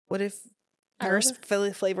What if her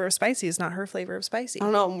flavor of spicy is not her flavor of spicy? I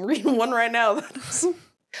don't know. I'm reading one right now.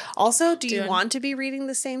 Also, do you want to be reading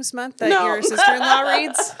the same month that your sister-in-law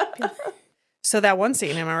reads? So that one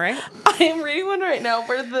scene, am I right? I am reading one right now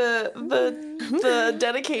where the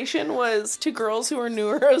dedication was to girls who are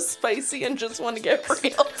neurospicy and just want to get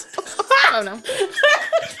reeled. Oh no.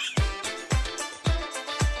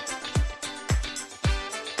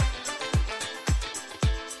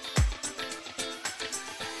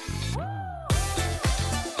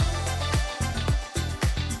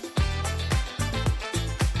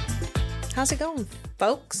 How's it going,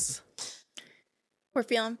 folks? We're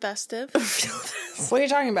feeling festive. What are you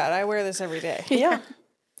talking about? I wear this every day. Yeah.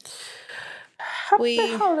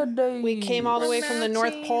 We holidays. came all the way from the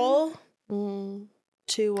North Pole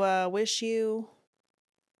to wish you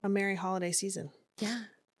a merry holiday season. Yeah.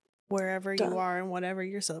 Wherever you are and whatever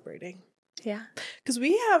you're celebrating. Yeah. Because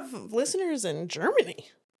we have listeners in Germany.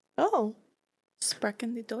 Oh.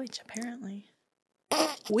 Sprechen die Deutsch, apparently.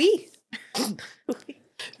 Oui.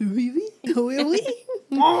 Oui, oui. Oui, oui.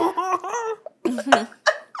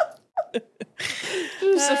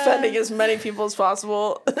 Just offending as many people as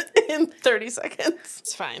possible in 30 seconds.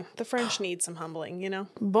 It's fine. The French need some humbling, you know?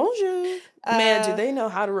 Bonjour. Man, do they know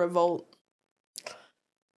how to revolt.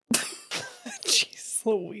 Jeez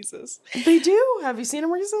Louises. They do. Have you seen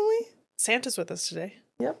them recently? Santa's with us today.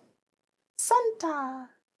 Yep. Santa.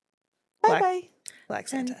 Black- Bye-bye. Black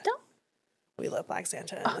Santa. Santa? We love Black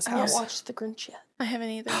Santa in this I haven't house. watched The Grinch yet. I haven't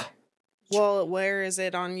either. Well, where is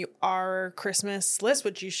it on our Christmas list,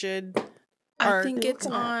 which you should... I think it's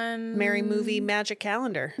on... Merry Movie Magic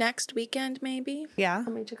Calendar. Next weekend, maybe? Yeah.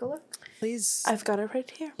 Let me take a look. Please. I've got it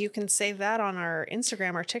right here. You can save that on our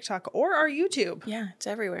Instagram, our TikTok, or our YouTube. Yeah, it's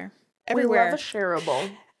everywhere. Everywhere. We love a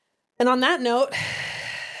shareable. And on that note,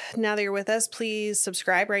 now that you're with us, please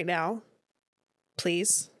subscribe right now.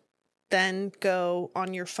 Please. Then go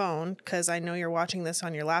on your phone, because I know you're watching this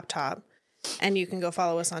on your laptop, and you can go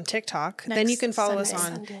follow us on TikTok. Then you can follow us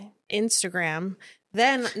on Instagram.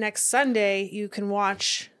 Then next Sunday, you can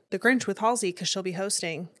watch The Grinch with Halsey, because she'll be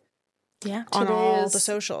hosting on all the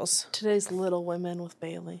socials. Today's Little Women with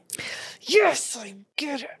Bailey. Yes, I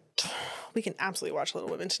get it. We can absolutely watch Little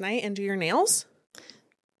Women tonight and do your nails.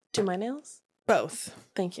 Do my nails? Both.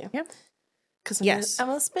 Thank you. Yep. Because I'm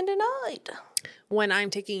going to spend a night. When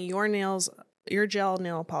I'm taking your nails, your gel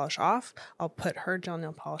nail polish off, I'll put her gel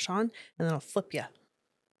nail polish on, and then I'll flip you.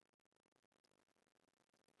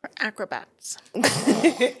 We're acrobats.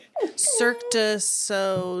 Cirque du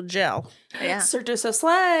Soleil gel. Yeah. Cirque du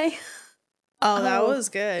Soleil. Oh, that was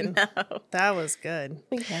good. No. That was good.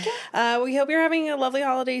 Yeah. We hope you're having a lovely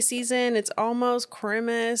holiday season. It's almost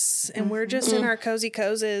Christmas, and we're just in our cozy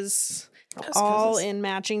cozies, all in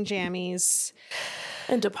matching jammies.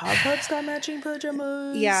 And do Pod Pubs got matching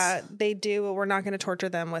pajamas? Yeah, they do. But we're not going to torture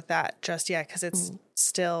them with that just yet because it's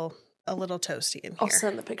still a little toasty in here. I'll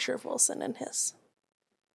send the picture of Wilson and his.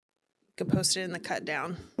 You can post it in the cut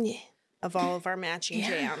down of all of our matching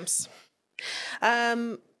jams.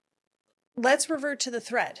 Let's revert to the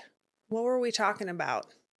thread. What were we talking about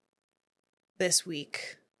this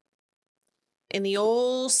week in the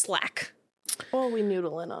old Slack? What are we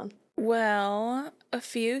noodling on? Well, a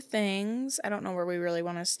few things. I don't know where we really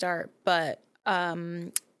want to start, but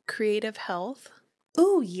creative health.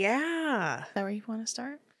 Oh, yeah. Is that where you want to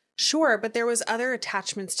start? Sure, but there was other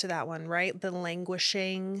attachments to that one, right? The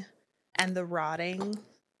languishing and the rotting.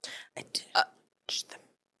 I did.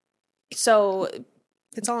 So,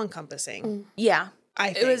 it's all encompassing. yeah.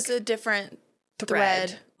 I think. It was a different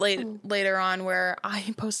thread later on where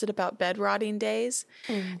I posted about bed rotting days,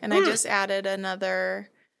 and I just added another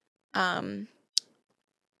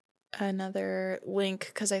link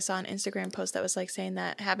because I saw an Instagram post that was like saying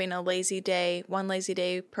that having a lazy day, one lazy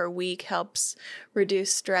day per week helps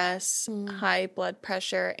reduce stress, high blood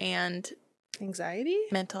pressure, and anxiety,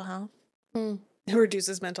 mental health. It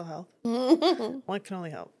reduces mental health. Well, it can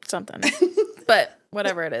only help. Something. But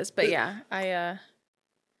whatever it is. But yeah,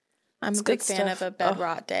 I'm a big fan of a bed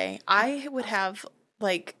rot day. I would have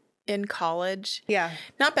like in college. Yeah.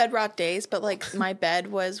 Not bed rot days, but like my bed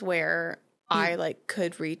was where I like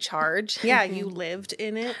could recharge. Yeah, you lived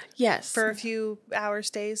in it. Yes. For a few hours,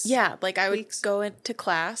 days. Yeah, like I would go into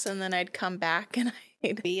class and then I'd come back and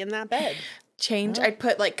I'd be in that bed. Change. I'd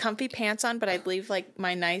put like comfy pants on, but I'd leave like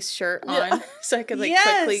my nice shirt on so I could like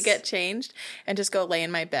quickly get changed and just go lay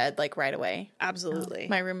in my bed like right away. Absolutely.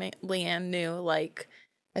 My roommate Leanne knew like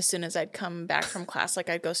as soon as I'd come back from class, like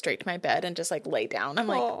I'd go straight to my bed and just like lay down. I'm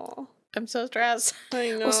like, I'm so stressed.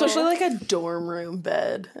 I know. Well, especially like a dorm room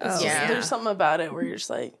bed. Yeah. There's something about it where you're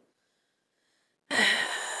just like,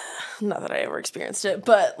 not that I ever experienced it,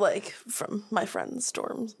 but like from my friends'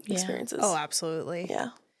 dorm experiences. Oh, absolutely. Yeah.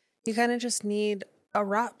 You kind of just need a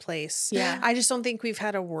rot place. Yeah. I just don't think we've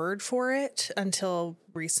had a word for it until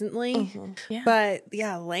recently. Yeah. But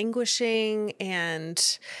yeah, languishing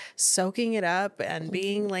and soaking it up and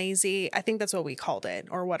being lazy. I think that's what we called it,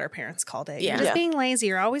 or what our parents called it. Yeah. You're just Yeah. being lazy.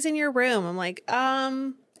 You're always in your room. I'm like,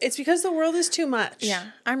 it's because the world is too much.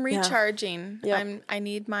 Yeah. I'm recharging. Yep. I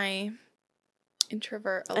need my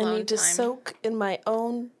introvert alone I need to time. soak in my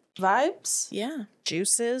own vibes, Yeah.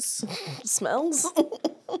 Juices, smells.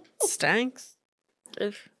 stanks.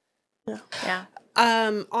 Yeah.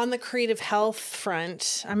 On the creative health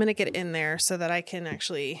front, I'm going to get in there so that I can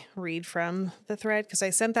actually read from the thread, because I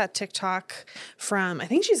sent that TikTok from, I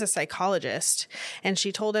think she's a psychologist, and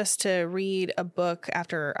she told us to read a book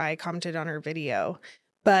after I commented on her video.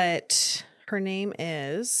 But her name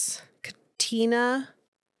is Katina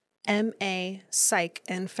M.A. Psych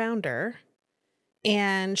and founder.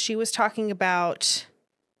 And she was talking about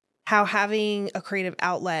how having a creative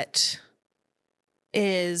outlet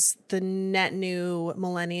is the net new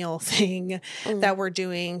millennial thing that we're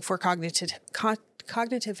doing for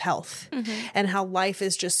cognitive health, and how life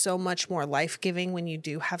is just so much more life-giving when you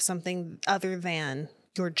do have something other than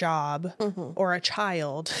your job or a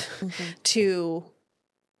child to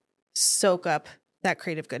soak up that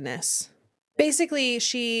creative goodness. Basically,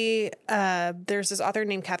 there's this author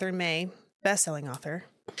named Catherine May, best-selling author,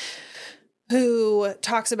 who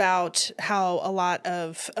talks about how a lot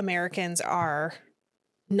of Americans are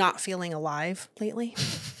not feeling alive lately.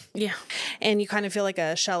 Yeah. And you kind of feel like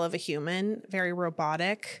a shell of a human, very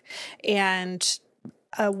robotic. And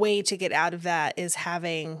a way to get out of that is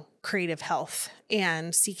having creative health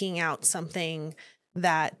and seeking out something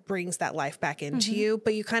that brings that life back into you.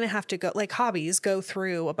 But you kind of have to go, like hobbies, go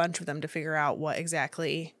through a bunch of them to figure out what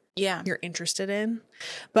exactly you're interested in.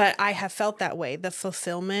 But I have felt that way. The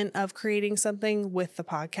fulfillment of creating something with the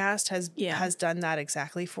podcast has done that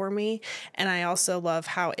exactly for me. And I also love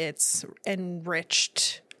how it's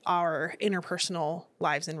enriched our interpersonal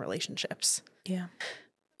lives and relationships. Yeah.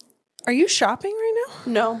 Are you shopping right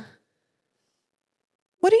now? No,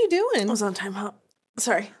 What are you doing? I was on time hop.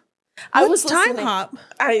 Sorry. What's time hop?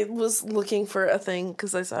 I was looking for a thing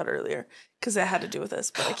because I saw it earlier because it had to do with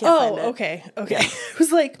this, but I can't find it. Okay. I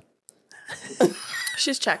was like,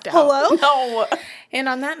 She's checked out. hello? No. And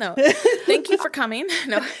on that note, thank you for coming.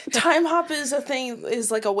 No. Time hop is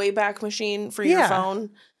like a Wayback Machine for your Yeah.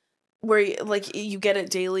 phone where you get it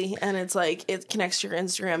daily and it's like it connects to your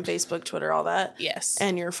Instagram, Facebook, Twitter, all that. Yes.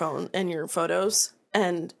 And your phone and your photos.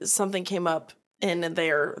 And something came up in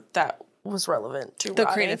there that was relevant to the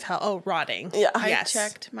rotting. creative health. Oh, rotting. Yeah. I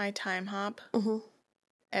checked my time hop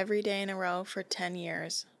every day in a row for 10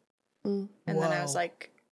 years. Mm. And then I was Whoa. like,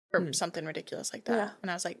 or something ridiculous like that. Yeah. And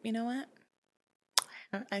I was like, you know what?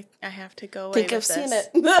 I have to go away Think with I've seen this.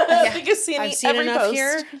 it. I think I've seen, I've seen every enough post.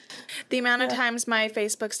 here. The amount of times my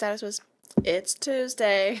Facebook status was, it's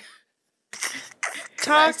Tuesday.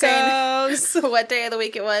 Tacos. What day of the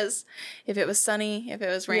week it was. If it was sunny, if it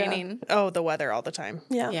was raining. Oh, the weather all the time.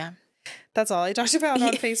 Yeah. Yeah. That's all I talked about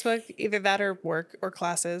on Facebook. Either that or work or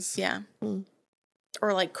classes. Yeah. Mm.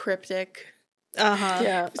 Or like cryptic Uh-huh.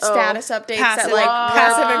 Yeah. status updates Passive- that like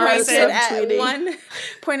passive pointed aggressive.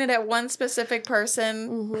 pointed at one specific person.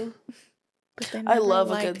 Mm-hmm. But they I never love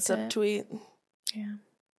a liked good it. subtweet.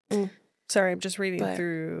 Yeah. Sorry, I'm just reading But-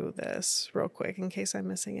 through this real quick in case I'm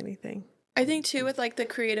missing anything. I think too with like the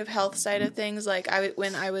creative health side of things, like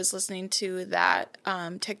when I was listening to that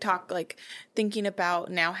TikTok, like thinking about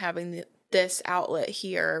now having this outlet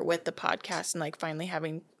here with the podcast and like finally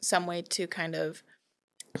having some way to kind of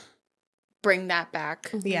bring that back.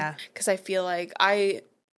 Yeah. Because I feel like I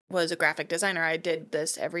was a graphic designer. I did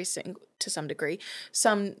this to some degree,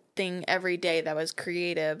 something every day that was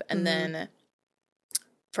creative. And then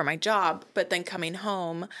for my job, but then coming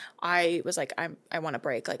home, I was like, I want to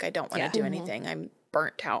break. Like, I don't want to do anything. I'm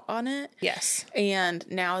burnt out on it. Yes. And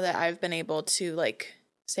now that I've been able to like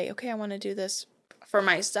say, okay, I want to do this for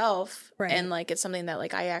myself. Right. And like, it's something that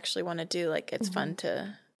like I actually want to do. Like, it's fun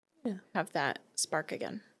to have that spark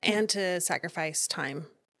again. And to sacrifice time.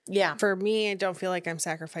 Yeah. For me, I don't feel like I'm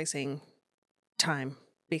sacrificing time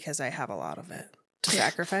because I have a lot of it to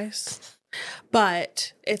sacrifice.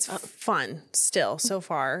 But it's fun still so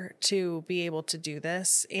far to be able to do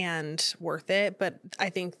this and worth it. But I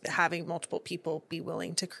think having multiple people be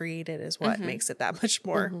willing to create it is what makes it that much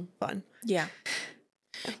more fun. Yeah.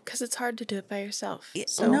 Because it's hard to do it by yourself.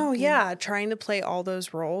 Trying to play all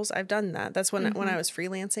those roles. I've done that. That's when I was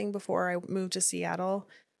freelancing before I moved to Seattle.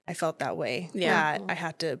 I felt that way. Yeah. That I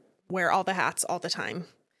had to wear all the hats all the time.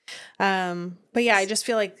 But yeah, I just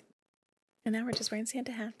feel like And now we're just wearing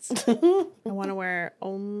Santa hats. I want to wear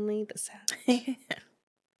only this hat.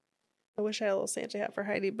 I wish I had a little Santa hat for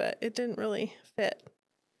Heidi, but it didn't really fit.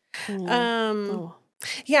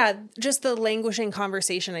 Yeah, just the languishing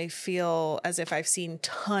conversation. I feel as if I've seen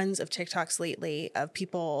tons of TikToks lately of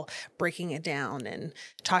people breaking it down and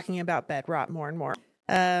talking about bed rot more and more.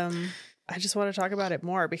 I just want to talk about it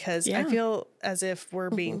more because I feel as if we're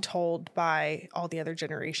being told by all the other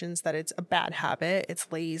generations that it's a bad habit,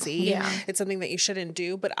 it's lazy, it's something that you shouldn't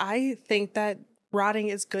do. But I think that rotting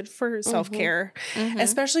is good for self-care,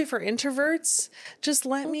 especially for introverts. Just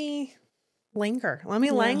let me linger. Let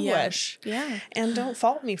me languish. Yeah. And don't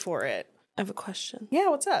fault me for it. I have a question. Yeah,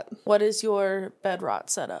 what's up? What is your bed rot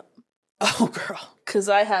setup? Oh, girl. Because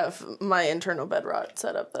I have my internal bed rot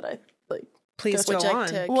setup that I like. Please go Would you like on.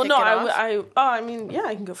 to Well, kick no, it off? I mean, yeah,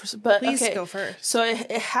 I can go first. But Please okay. go first. So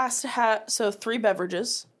it has to have 3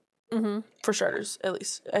 beverages for starters, at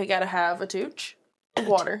least. I gotta have a tooch of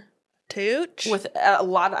water Tooch. with a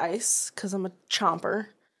lot of ice because I'm a chomper.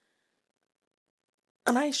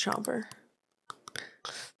 An ice chomper.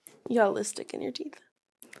 You got a lipstick in your teeth.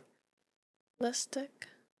 Lipstick.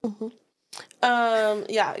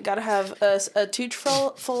 Yeah, gotta have a tooch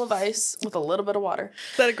full of ice with a little bit of water.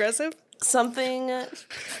 Is that aggressive? Something.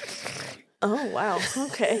 Oh wow.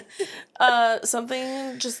 Okay.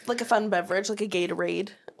 Something just like a fun beverage, like a Gatorade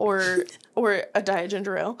or a Diet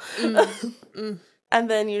Ginger Ale. And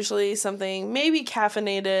then usually something maybe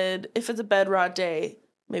caffeinated. If it's a bed rot day,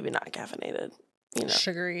 maybe not caffeinated. You know,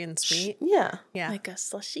 Sugary and sweet. yeah, Like a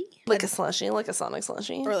slushy. like a slushy, like a Sonic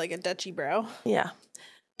slushy, Or like a Dutchy bro. yeah.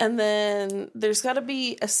 And then there's got to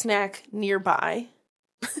be a snack nearby,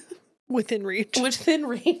 Within reach. within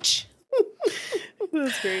reach.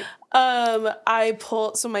 That's great. I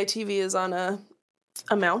pull, so my TV is on a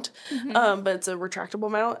mount, but it's a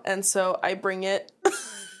retractable mount, and so I bring it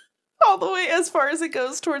all the way as far as it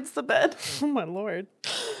goes towards the bed, Oh, my Lord.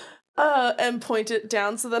 and point it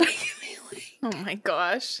down so that I can be like, Oh my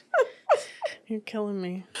gosh. You're killing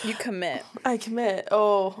me. You commit. I commit.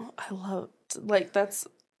 Oh, I love, like, that's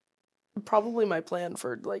probably my plan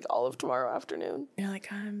for like all of tomorrow afternoon. You're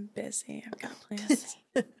like, I'm busy. I've got plans.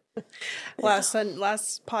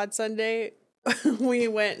 Last Pod Sunday, we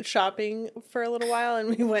went shopping for a little while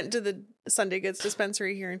and we went to the Sunday Goods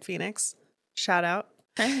dispensary here in Phoenix. Shout out.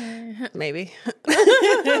 Maybe.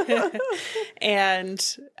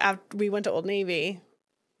 And after we went to Old Navy,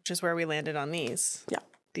 which is where we landed on these. Yeah.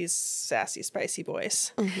 These sassy, spicy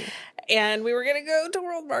boys. And we were going to go to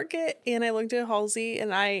World Market. And I looked at Halsey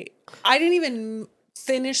and I didn't even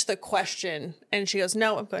finish the question. And she goes,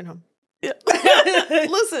 no, I'm going home. Yeah.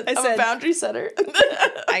 Listen, I'm said- a boundary setter.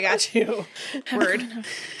 I got you. Word.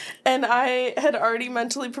 And I had already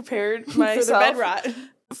mentally prepared myself For the bed rot.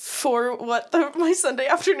 for what my Sunday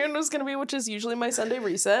afternoon was going to be, which is usually my Sunday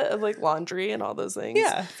reset of like laundry and all those things.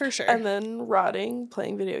 Yeah, for sure. And then rotting,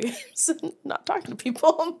 playing video games, and not talking to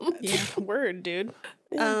people. Yeah, word, dude.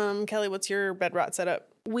 Kelly, what's your bed rot setup?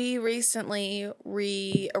 We recently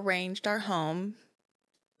rearranged our home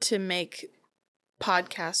to make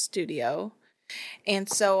podcast studio. And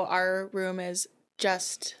so our room is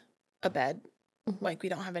just a bed. Like we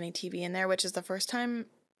don't have any TV in there, which is the first time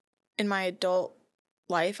in my adult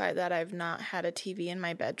life that I've not had a TV in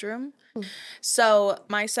my bedroom. So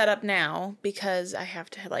my setup now, because I have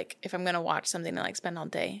to like, if I'm going to watch something to like spend all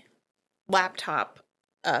day, laptop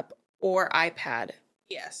up or iPad.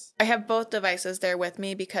 Yes. I have both devices there with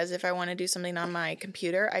me because if I want to do something on my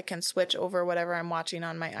computer, I can switch over whatever I'm watching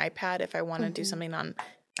on my iPad. If I want to do something on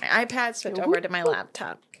my iPad, switch over to my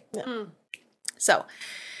laptop. Yeah. So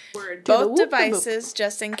Word. both devices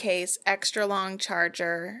just in case, extra long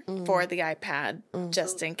charger for the iPad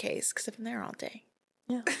just in case, because I'm there all day.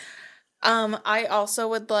 Yeah. I also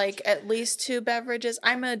would like at least 2 beverages.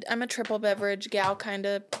 I'm a triple beverage gal kind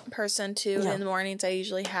of person too. Yeah. In the mornings, I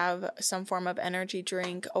usually have some form of energy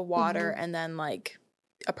drink, a water, and then like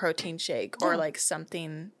a protein shake or like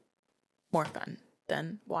something more fun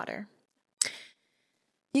than water.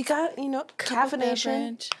 You got, Couple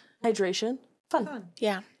caffeination, beverage. hydration, fun.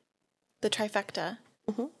 Yeah. The trifecta.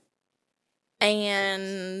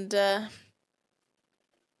 And a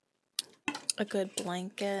good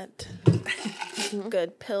blanket.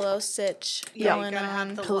 Good pillow sitch Yeah, going you gotta on.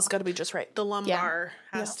 have the Pillow's got to be just right. The lumbar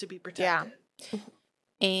has to be protected. Yeah.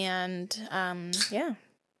 And yeah.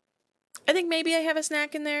 I think maybe I have a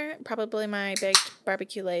snack in there. Probably my baked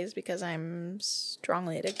barbecue lays because I'm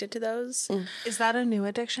strongly addicted to those. Is that a new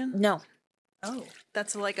addiction? No. Oh,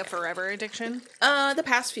 that's like a forever addiction? The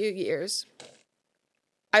past few years.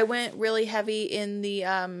 I went really heavy in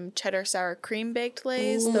the cheddar sour cream baked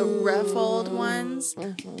lays, the ruffled ones.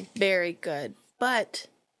 Very good. But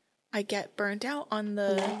I get burnt out on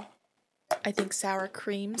the, I think, sour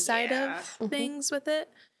cream side of things with it.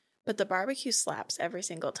 But the barbecue slaps every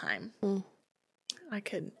single time.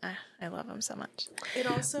 I love them so much. It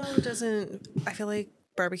also doesn't, I feel like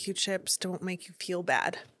barbecue chips don't make you feel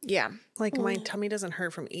bad. Yeah. Like my tummy doesn't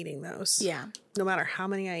hurt from eating those. Yeah. No matter how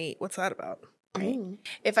many I eat. What's that about? Right.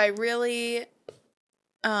 If I really,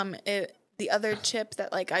 the other chip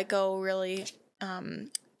that like I go really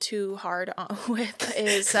too hard on with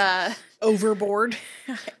is Overboard.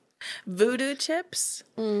 voodoo chips.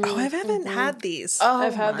 Oh, I haven't had these. Oh,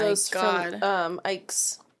 I've had my those God. from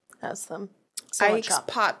Ike's has them. Salad Ike's Shop.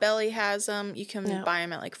 Potbelly has them. You can buy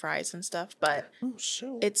them at like Fry's and stuff, but Oh,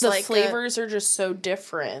 shoot. it's The like flavors are just so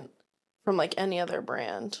different from like any other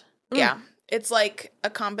brand. yeah. It's like a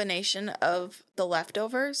combination of the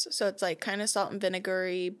leftovers. So it's like kind of salt and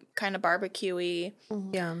vinegary, kind of barbecue-y.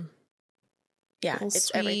 Yum. Yeah, Little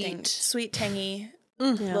it's everything. sweet. Sweet, tangy,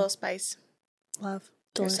 Mm. Yeah. little spice. Love.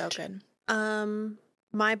 They're so Delicious. good.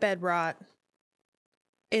 My bed rot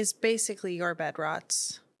is basically your bed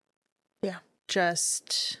rots. Yeah.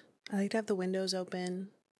 Just, I like to have the windows open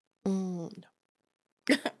and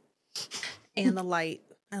the light.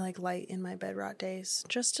 I like light in my bed rot days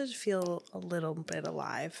just to feel a little bit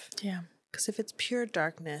alive. Yeah. Because if it's pure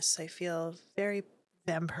darkness, I feel very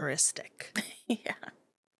vampiristic, Yeah.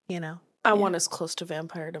 you know? I want as close to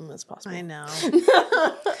vampiredom as possible. I know.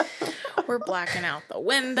 We're blacking out the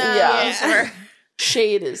windows. Yeah. We're-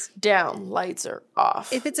 Shade is down, lights are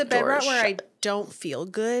off. If it's a bed door rot is where I shut. don't feel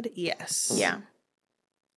good, yes. yeah.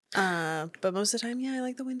 But most of the time, yeah, I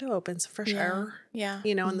like the window open. Some fresh air. Yeah.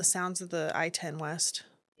 You know, and the sounds of the I-10 west,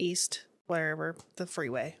 east, wherever, the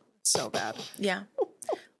freeway. It's so bad. Yeah.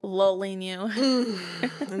 Lulling you.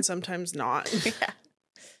 And sometimes not. Yeah.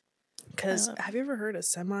 Because have you ever heard a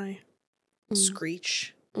semi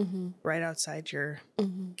screech right outside your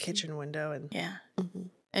kitchen window and Yeah.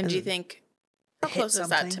 And do you think, how hit close is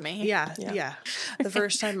that something? to me? Yeah. The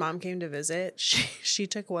first time Mom came to visit, she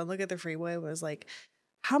took one look at the freeway and was like,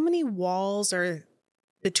 how many walls are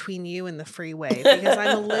between you and the freeway? Because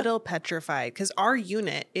I'm a little petrified because our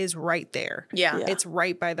unit is right there. Yeah. Yeah. It's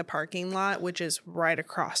right by the parking lot, which is right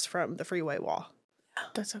across from the freeway wall.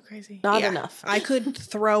 That's so crazy. Not Yeah. enough. I could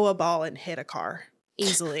throw a ball and hit a car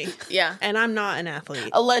easily. Yeah. And I'm not an athlete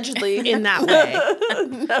Allegedly. in that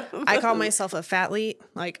way. No. I call myself a fatleet.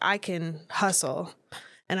 Like I can hustle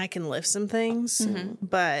and I can lift some things,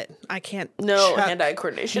 but I can't. No chuck- hand-eye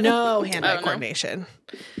coordination. No hand-eye Oh, no. coordination.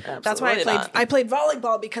 Absolutely That's why not. I played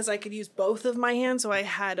volleyball because I could use both of my hands, so I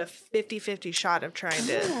had a 50-50 shot of trying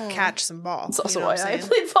to catch some ball. That's also You know why what I'm I saying?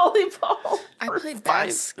 played volleyball. I for played 5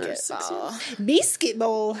 or 6 basketball.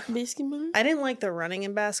 Basketball. Basketball. I didn't like the running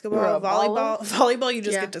in You're basketball. a baller? Volleyball, you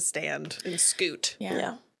just Yeah. get to stand and scoot. Yeah.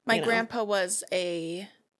 Yeah. My You know. grandpa was a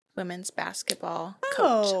women's basketball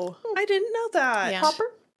coach. Oh, I didn't know that. Yeah. Popper.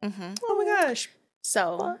 Mm-hmm. Oh my gosh.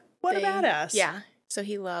 So What a badass. Yeah. So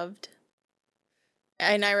he loved,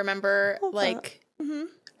 and I remember Love that. like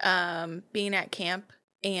Mm-hmm. being at camp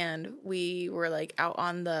and we were like out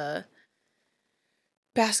on the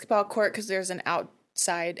basketball court because there's an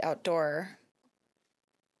outdoor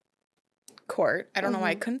court. I don't know why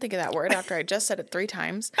I couldn't think of that word after I just said it 3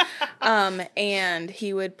 times. And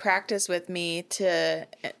he would practice with me to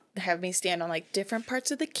have me stand on like different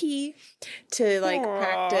parts of the key to like Aw.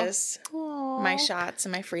 practice my shots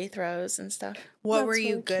and my free throws and stuff. What That's were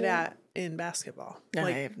you so good cute. at in basketball?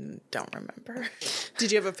 I don't remember.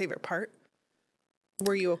 Did you have a favorite part?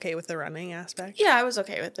 Were you okay with the running aspect? Yeah, I was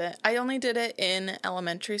okay with it. I only did it in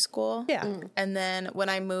elementary school. Yeah. And then when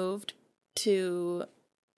I moved in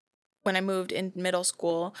middle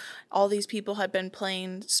school, all these people had been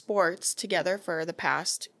playing sports together for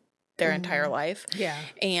their entire life. Yeah.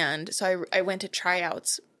 And so I went to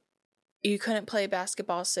tryouts. You couldn't play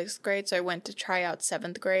basketball 6th grade, so I went to tryouts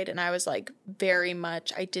 7th grade, and I was like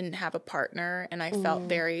I didn't have a partner, and I felt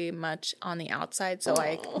very much on the outside, so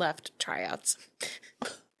I left tryouts.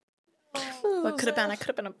 What could have been? I could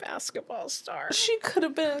have been a basketball star. She could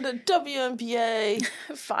have been the WNBA.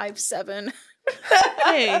 5'7".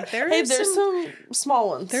 Hey, There's some small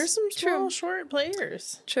ones. there's some small short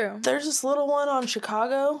players. True. There's this little one on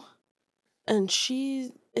Chicago, and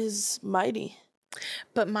she is mighty.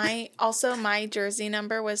 But my jersey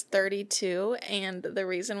number was 32, and the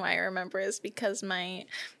reason why I remember is because my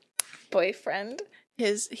boyfriend,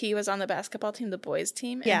 he was on the basketball team, the boys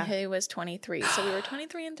team, Yeah. and he was 23. So we were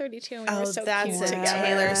 23 and 32, and we were so that's cute a together.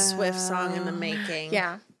 Taylor Swift song in the making.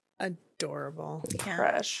 Yeah. Adorable. Yeah.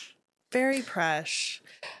 Fresh. Very fresh.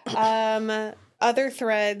 Other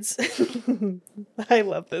threads. I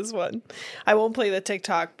love this one. I won't play the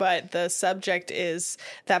TikTok, but the subject is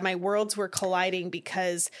that my worlds were colliding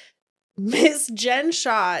because Miss Jen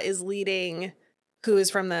Shaw is leading, who is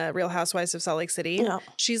from the Real Housewives of Salt Lake City. Yeah.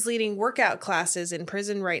 She's leading workout classes in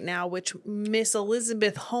prison right now, which Miss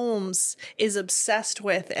Elizabeth Holmes is obsessed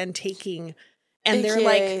with and taking. And they're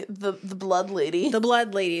like the blood lady. the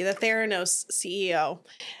blood lady, the Theranos CEO.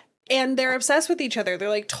 And they're obsessed with each other. They're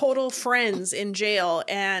like total friends in jail,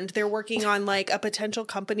 and they're working on like a potential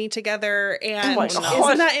company together. And my God.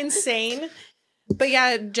 isn't that insane? But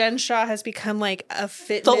yeah, Jen Shaw has become like a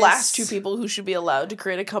fitness. The last two people who should be allowed to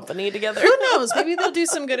create a company together. Who knows? Maybe they'll do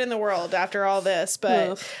some good in the world after all this. But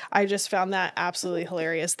Ugh. I just found that absolutely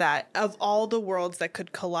hilarious that of all the worlds that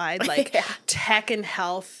could collide, like tech and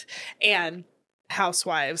health and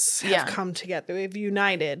housewives have come together. They've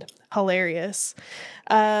united. Hilarious.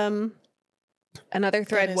 Another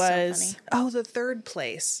thread was, the third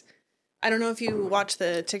place. I don't know if you watched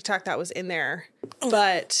the TikTok that was in there,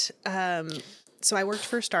 but so I worked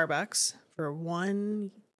for Starbucks for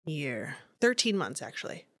 1 year, 13 months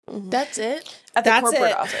actually. That's it? At the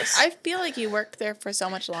corporate office. I feel like you worked there for so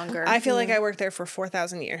much longer. I feel like I worked there for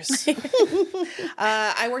 4,000 years.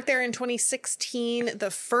 I worked there in 2016,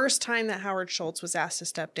 the first time that Howard Schultz was asked to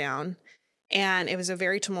step down. And it was a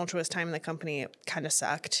very tumultuous time in the company. It kind of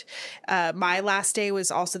sucked. My last day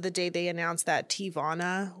was also the day they announced that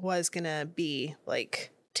Teavana was going to be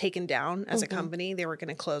like taken down as a company. They were going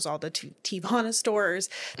to close all the Teavana stores.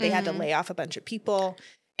 They had to lay off a bunch of people,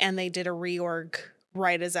 and they did a reorg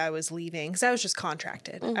right as I was leaving because I was just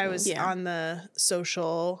contracted. I was on the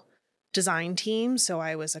social design team, so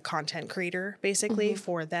I was a content creator basically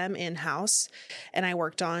for them in-house, and I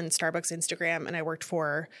worked on Starbucks Instagram, and I worked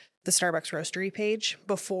for the Starbucks roastery page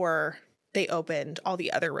before they opened all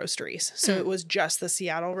the other roasteries. So it was just the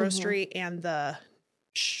Seattle roastery and the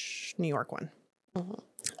New York one.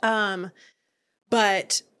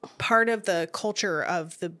 But part of the culture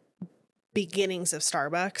of the beginnings of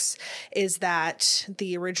Starbucks is that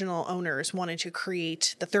the original owners wanted to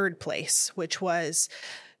create the third place, which was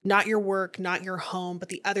not your work, not your home, but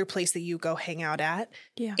the other place that you go hang out at.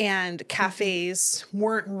 Yeah. And cafes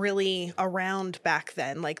weren't really around back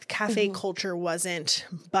then. Like the cafe culture wasn't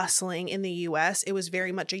bustling in the US. It was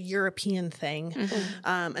very much a European thing,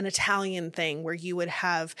 an Italian thing where you would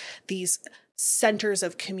have these centers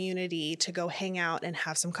of community to go hang out and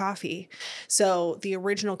have some coffee. So the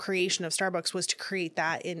original creation of Starbucks was to create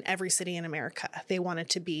that in every city in America. They wanted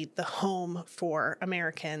to be the home for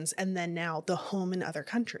Americans, and then now the home in other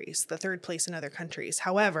countries, the third place in other countries.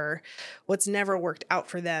 However, what's never worked out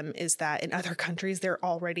for them is that in other countries there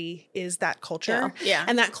already is that culture. Yeah.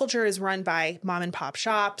 And that culture is run by mom and pop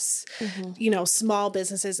shops, you know, small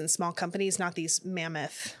businesses and small companies, not these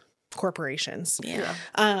mammoth corporations. Yeah.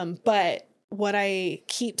 But what I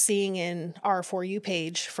keep seeing in our For You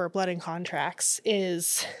page for Blood and Contracts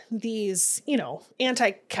is these, you know,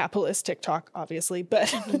 anti-capitalist TikTok, obviously,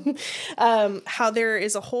 but how there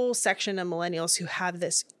is a whole section of millennials who have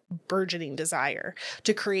this burgeoning desire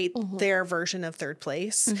to create their version of third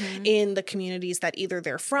place in the communities that either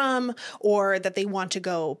they're from or that they want to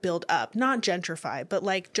go build up, not gentrify, but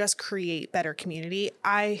like just create better community.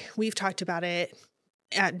 We've talked about it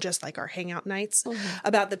at just like our hangout nights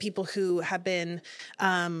about the people who have been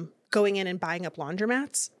going in and buying up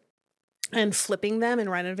laundromats and flipping them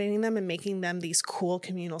and renovating them and making them these cool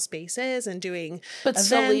communal spaces and doing events.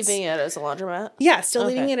 Still leaving it as a laundromat? Yeah, still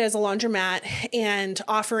leaving it as a laundromat and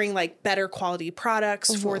offering like better quality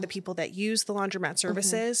products for the people that use the laundromat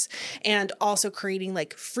services and also creating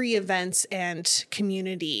like free events and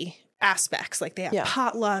community aspects. Like they have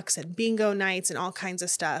potlucks and bingo nights and all kinds of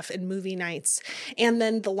stuff and movie nights. And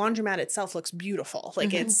then the laundromat itself looks beautiful.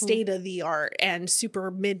 Like it's state of the art and super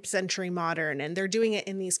mid-century modern. And they're doing it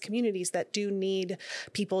in these communities that do need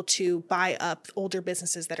people to buy up older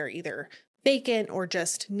businesses that are either vacant or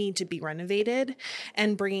just need to be renovated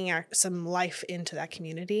and bringing some life into that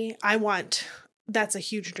community. That's a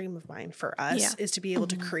huge dream of mine for us is to be able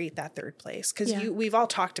to create that third place. Because we've all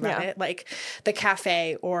talked about it, like the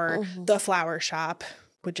cafe or the flower shop,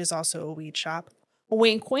 which is also a weed shop.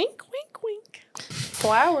 Wink, wink, wink, wink.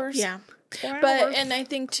 Flowers. Yeah. But, and I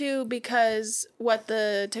think too, because what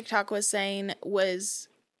the TikTok was saying was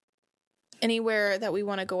anywhere that we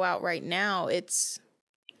want to go out right now, it's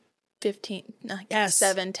 $7, $10,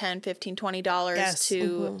 $15, $20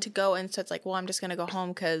 to go. And so it's like, well, I'm just going to go home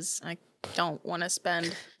because I don't want to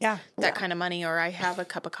spend that kind of money, or I have a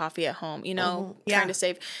cup of coffee at home, you know, trying to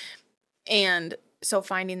save. And so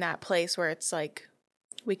finding that place where it's like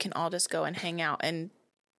we can all just go and hang out and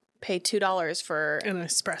pay $2 for an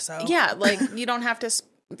espresso. Yeah, like you don't have to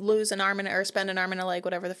lose an arm or spend an arm and a leg,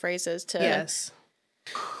 whatever the phrase is, to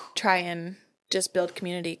try and just build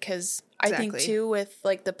community. Because I think too, with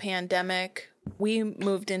like the pandemic, we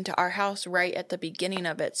moved into our house right at the beginning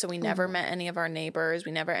of it, so we never met any of our neighbors.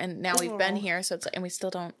 And now we've been here, so it's and we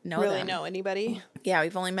still don't really them. know anybody. Yeah,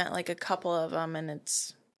 we've only met like a couple of them, and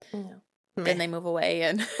it's then they move away,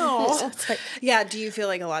 and so it's like, yeah. Do you feel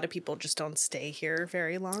like a lot of people just don't stay here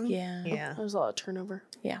very long? Yeah. There's a lot of turnover.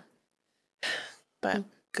 Yeah, but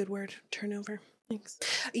good word, turnover. Thanks.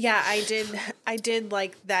 Yeah, I did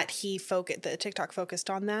like that the TikTok focused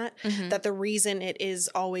on that, that the reason it is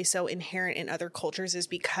always so inherent in other cultures is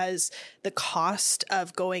because the cost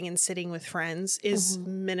of going and sitting with friends is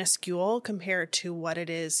minuscule compared to what it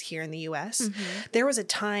is here in the US. There was a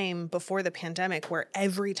time before the pandemic where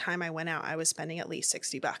every time I went out, I was spending at least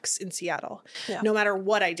 $60 in Seattle, no matter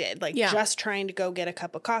what I did, like just trying to go get a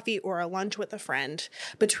cup of coffee or a lunch with a friend.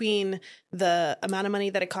 Between the amount of money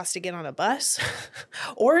that it cost to get on a bus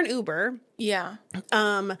or an Uber. Yeah.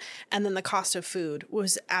 And then the cost of food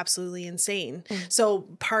was absolutely insane. So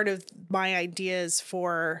part of my ideas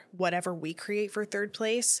for whatever we create for Third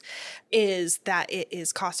Place is that it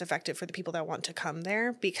is cost effective for the people that want to come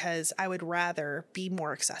there, because I would rather be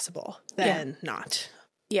more accessible than not.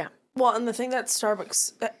 Yeah. Well, and the thing that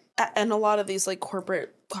Starbucks and a lot of these like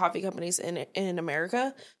corporate coffee companies in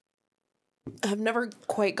America have never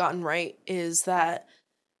quite gotten right is that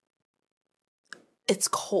it's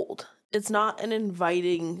cold. It's not an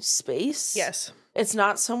inviting space. Yes. It's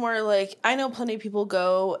not somewhere like, I know plenty of people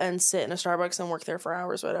go and sit in a Starbucks and work there for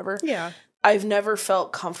hours, whatever. Yeah. I've never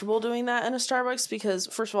felt comfortable doing that in a Starbucks because,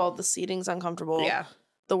 first of all, the seating's uncomfortable. Yeah.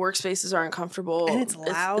 The workspaces are uncomfortable. And it's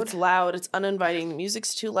loud. It's loud. It's uninviting. The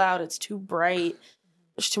music's too loud. It's too bright.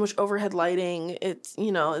 There's too much overhead lighting. It's,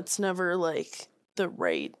 it's never like the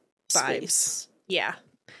right space. Yeah.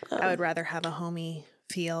 I would rather have a homey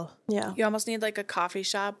feel. Yeah. You almost need like a coffee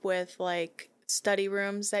shop with like study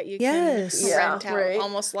rooms that you can rent out, right.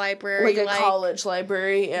 almost library, like a college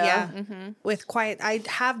library. Yeah. With quiet. I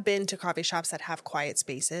have been to coffee shops that have quiet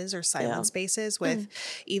spaces or silent spaces with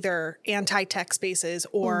either anti-tech spaces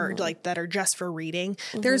or like that are just for reading.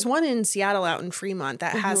 There's one in Seattle out in Fremont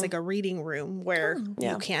that has like a reading room where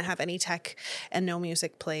you can't have any tech and no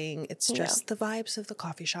music playing. It's just the vibes of the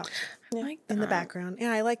coffee shop in the background.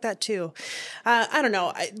 Yeah, I like that too. I don't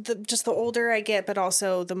know. Just the older I get, but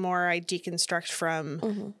also the more I deconstruct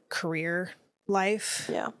from career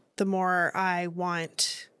life, the more I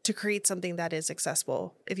want to create something that is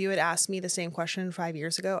accessible. If you had asked me the same question 5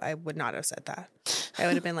 years ago, I would not have said that. I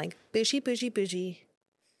would have been like, bougie, bougie, bougie.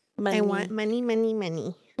 Money. I want money, money,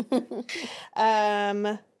 money.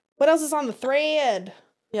 What else is on the thread?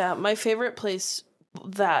 Yeah, my favorite place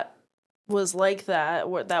that was like that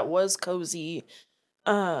was cozy,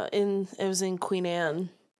 it was in Queen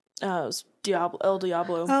Anne. It was El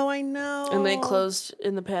Diablo. Oh, I know. And they closed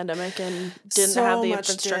in the pandemic and didn't have the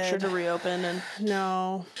infrastructure to reopen. And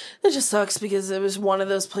no, it just sucks because it was one of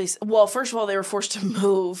those places. Well, first of all, they were forced to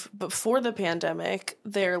move. Before the pandemic,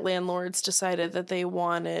 their landlords decided that they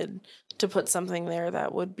wanted to put something there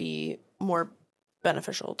that would be more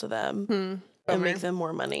beneficial to them and make them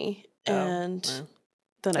more money. Than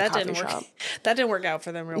a coffee shop. That didn't work out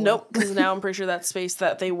for them real well. Nope, because now I'm pretty sure that space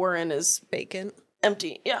that they were in is vacant.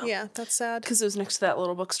 Empty. Yeah, that's sad. Because it was next to that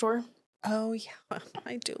little bookstore. Oh, yeah.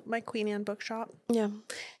 I do. My Queen Anne bookshop. Yeah.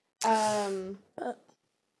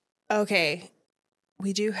 Okay.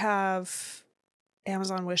 We do have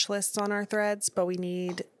Amazon wish lists on our threads, but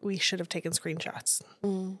we should have taken screenshots.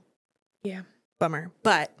 Yeah. Bummer.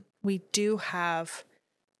 But we do have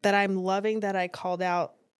that I'm loving that I called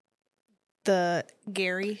out the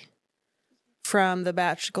Gary from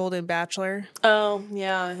the Golden Bachelor. Oh,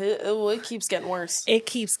 yeah. It keeps getting worse. It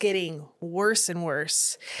keeps getting worse and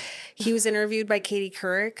worse. He was interviewed by Katie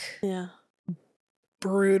Couric. Yeah.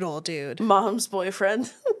 Brutal, dude. Mom's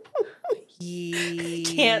boyfriend.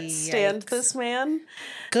 Can't stand this man.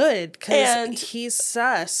 Good, because he's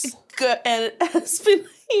sus. Good. And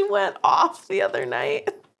he went off the other night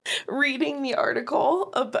reading the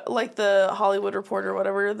article about, like, the Hollywood Reporter,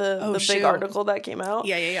 whatever, the big article that came out.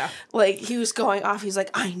 Yeah. Like, he was going off. He's like,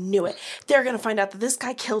 I knew it. They're going to find out that this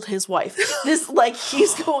guy killed his wife. This, like,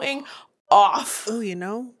 he's going off.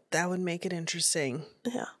 Oh, that would make it interesting.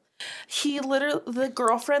 Yeah. He literally, the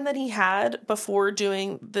girlfriend that he had before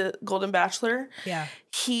doing the Golden Bachelor,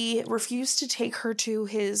 he refused to take her to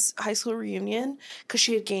his high school reunion because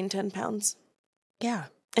she had gained 10 pounds. Yeah.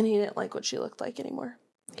 And he didn't like what she looked like anymore.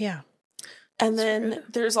 Yeah. And then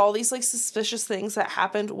there's all these like suspicious things that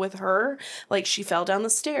happened with her. Like she fell down the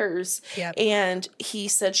stairs. Yep. And he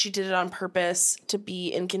said she did it on purpose to be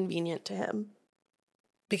inconvenient to him.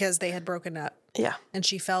 Because they had broken up. Yeah. And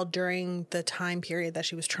she fell during the time period that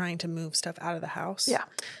she was trying to move stuff out of the house. Yeah.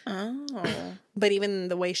 Oh. But even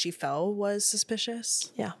the way she fell was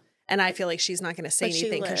suspicious. Yeah. And I feel like she's not going to say But she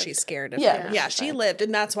anything because lived. she's scared of Yeah. him. Yeah, she lived.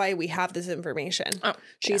 And that's why we have this information. Oh,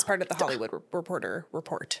 She's part of the Hollywood Reporter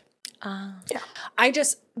report. Yeah.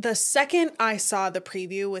 The second I saw the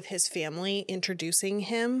preview with his family introducing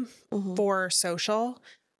him for social,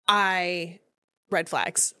 red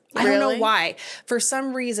flags. I don't know Really? why. For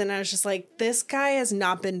some reason, I was just like, this guy has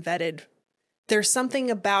not been vetted. There's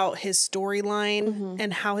something about his storyline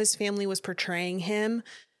and how his family was portraying him.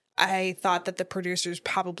 I thought that the producers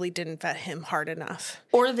probably didn't vet him hard enough.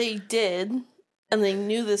 Or they did, and they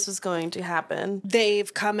knew this was going to happen.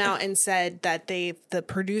 They've come out and said that the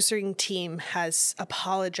producing team has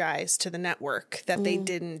apologized to the network that they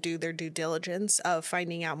didn't do their due diligence of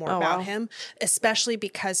finding out more about him, especially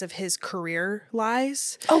because of his career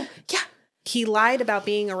lies. Oh, yeah. He lied about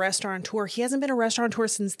being a restaurateur. He hasn't been a restaurateur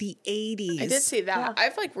since the 80s. I did see that. Yeah.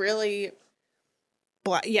 I've like really.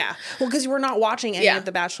 Yeah. Well, because we're not watching any of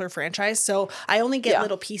the Bachelor franchise, so I only get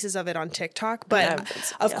little pieces of it on TikTok. But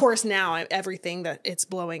of course, now everything that it's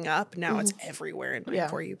blowing up, now it's everywhere in my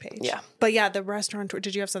For You page. Yeah. But yeah, the restaurateur,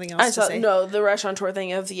 did you have something else to say? No, the restaurateur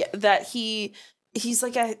thing of that he's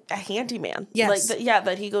like a handyman. Yes. Like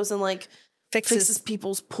that he goes and like fixes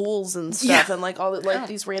people's pools and stuff and like all the, like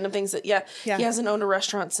these random things that he hasn't owned a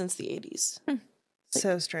restaurant since the 80s.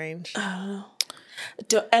 So strange.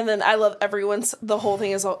 And then I love the whole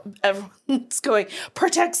thing is everyone's going,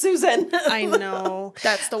 protect Susan. I know.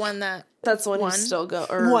 That's the one that. That's the one who's still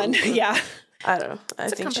going. Yeah. I don't know. I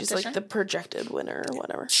It's a think she's like competition. the projected winner or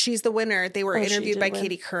whatever. She's the winner. They were she interviewed did by win.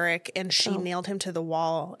 Katie Couric, and she nailed him to the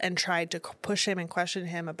wall and tried to push him and question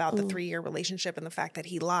him about the 3-year relationship and the fact that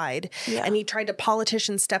he lied. Yeah. And he tried to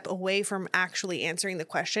politician step away from actually answering the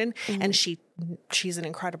question. And she's an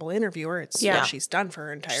incredible interviewer. It's what she's done for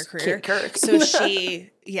her entire career. Katie Couric. So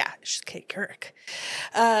she's Katie Couric.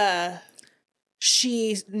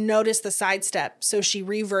 She noticed the sidestep, so she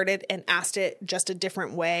reverted and asked it just a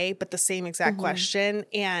different way, but the same exact question,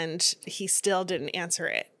 and he still didn't answer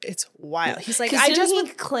it. It's wild. He's like, I just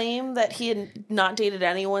would claim that he had not dated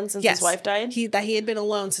anyone since his wife died. That he had been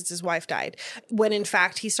alone since his wife died, when in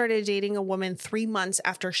fact he started dating a woman 3 months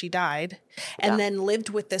after she died, and then lived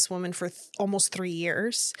with this woman for almost 3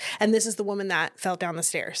 years. And this is the woman that fell down the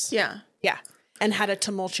stairs. Yeah. Yeah, and had a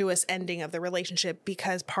tumultuous ending of the relationship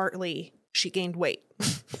because partly she gained weight.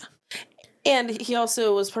 And he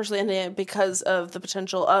also was partially ending it because of the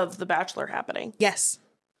potential of The Bachelor happening. Yes.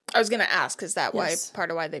 I was gonna ask, is that Yes. part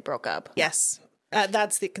of why they broke up? Yes.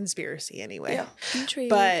 That's the conspiracy anyway. Yeah. Intrigued.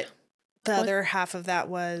 But the other half of that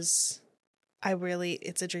was,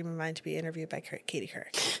 it's a dream of mine to be interviewed by Katie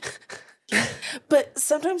Couric. But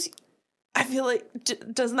sometimes I feel like,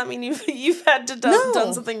 doesn't that mean you've had to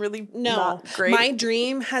done something really not great? My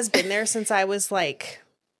dream has been there since I was like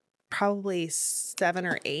probably 7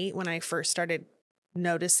 or 8 when I first started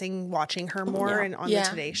watching her more and on the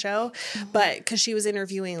Today Show, but because she was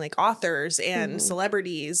interviewing like authors and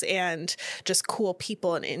celebrities and just cool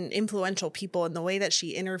people and influential people, and the way that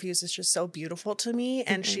she interviews is just so beautiful to me,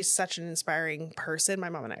 and she's such an inspiring person. My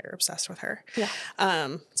mom and I are obsessed with her.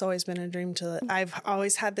 It's always been a dream I've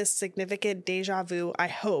always had this significant deja vu, I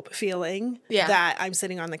hope, feeling that I'm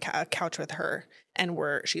sitting on the couch with her, and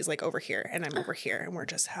she's like over here and I'm over here, and we're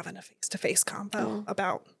just having a face-to-face combo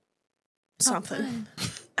about something.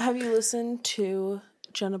 Have you listened to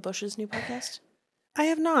Jenna Bush's new podcast? I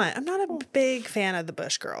have not. I'm not a big fan of the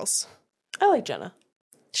Bush girls. I like Jenna.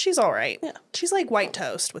 She's all right. Yeah. She's like white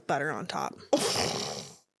toast with butter on top.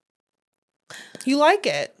 You like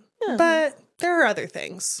it, but there are other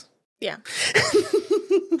things. Yeah.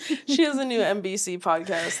 She has a new NBC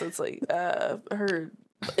podcast that's like her.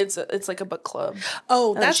 It's like a book club.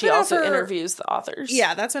 Oh, and she also interviews the authors.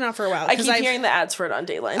 Yeah, that's been out for a while. I keep hearing the ads for it on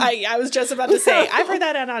Dateline. I was just about to say, I've heard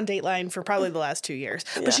that ad on Dateline for probably the last 2 years.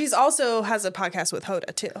 But she's also has a podcast with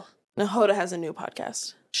Hoda too. No, Hoda has a new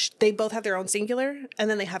podcast. They both have their own singular, and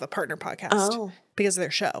then they have a partner podcast because of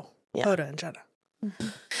their show, Hoda and Jenna.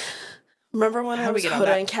 Remember when I was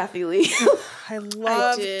Hoda and Kathy Lee? I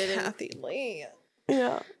love Kathy Lee.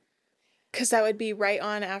 Yeah. Because that would be right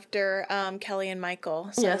on after Kelly and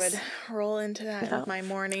Michael. So I would roll into that with my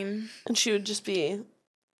morning. And she would just be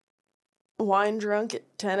wine drunk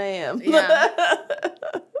at 10 a.m. Yeah.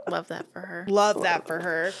 Love that for her. Love that for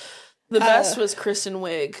her. The best was Kristen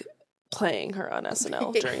Wiig playing her on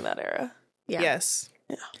SNL during that era. Yeah. Yes.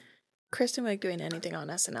 Yeah. Kristen Wiig doing anything on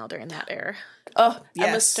SNL during that era. Oh,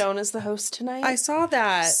 Emma Yes. Stone is the host tonight. I saw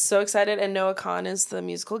that. So excited. And Noah Khan is the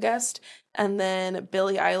musical guest. And then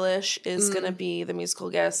Billie Eilish is going to be the musical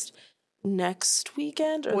guest next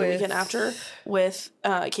weekend or the weekend after with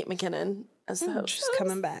Kate McKinnon as the host. She's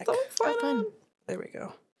coming back. So excited. fun. There we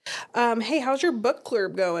go. Hey, how's your book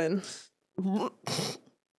club going?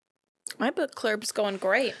 My book club's going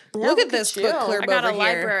great. Yeah, Look at this you. book club I got over a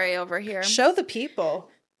here. library over here. Show the people.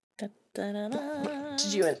 Da-da-da.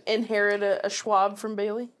 Did you inherit a Schwab from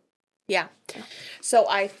Bailey? Yeah. So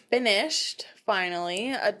I finished,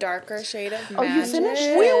 finally, A Darker Shade of Magic. Oh, you finished?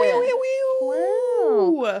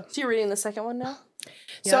 Wow. So you're reading the second one now?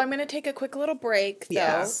 So Yep. I'm going to take a quick little break, though,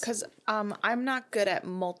 Yes. because I'm not good at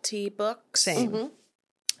multi-books. Same. Mm-hmm.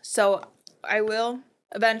 So I will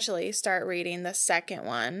eventually start reading the second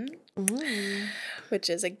one, which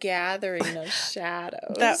is A Gathering of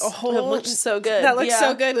Shadows. That It whole looks so good. that looks Yeah.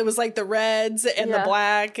 so good. It was like the reds and the Yeah.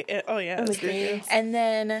 black. Oh yeah, And the it's good. green. And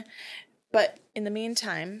then, but in the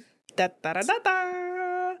meantime, Da, da, da, da,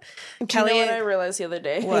 da. Kelly and I realized the other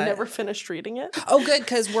day What? I never finished reading it. Oh, good,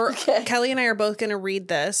 because we're Okay. Kelly and I are both going to read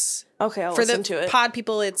this Okay, I'll for the listen to it. pod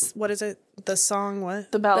people. It's what is it? The song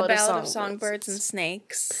what? The Ballad, The Ballad of of Songbirds and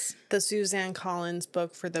Snakes. The Suzanne Collins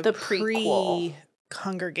book for the prequel.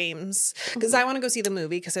 Hunger Games, because I want to go see the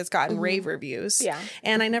movie because it's gotten rave reviews. Yeah.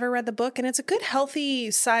 And I never read the book, and it's a good,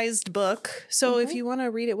 healthy sized book. So if you want to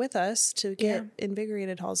read it with us to get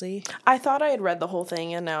invigorated, Halsey, I thought I had read the whole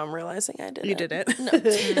thing, and now I'm realizing I didn't. you did it.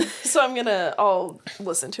 No. So I'll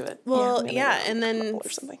listen to it. Well, I'm gonna yeah, read and a then couple or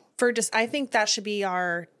something. for just, I think that should be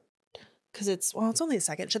our, because it's only the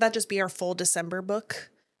second. Should that just be our full December book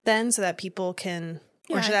then, so that people can,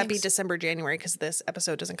 Yeah, or I should that think be so. December, January? Because this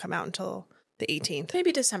episode doesn't come out until the 18th.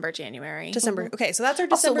 Maybe December, January. December. Okay, so that's our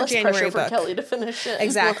Also, December, less January pressure for book. Kelly to finish it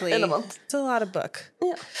Exactly. in a month. It's a lot of book.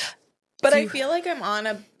 Yeah. But I feel like I'm on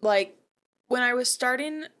a, like, when I was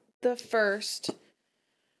starting the first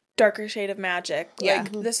Darker Shade of Magic, Yeah.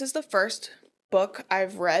 like, this is the first book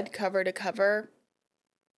I've read cover to cover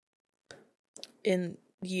in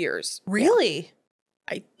years. Really?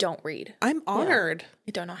 I don't read. I'm honored.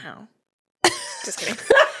 I don't know how. Just kidding.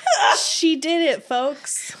 She did it,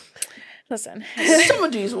 folks. Listen, Some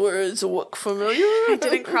of these words look familiar. I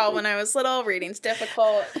didn't crawl when I was little. Reading's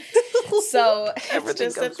difficult. So it's Everything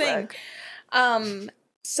just a comes thing. back.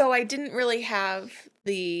 So I didn't really have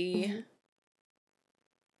the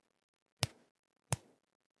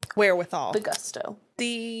Wherewithal. The gusto.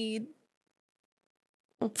 the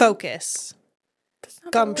Focus. that's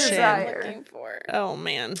not Gumption. the word I'm Desire. looking for. Oh,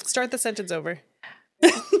 man. Start the sentence over.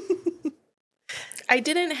 I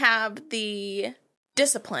didn't have the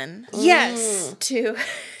discipline Yes. to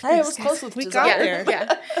Hey, I was close with We desire. got there.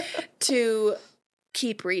 yeah, to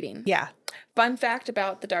keep reading. Yeah. Fun fact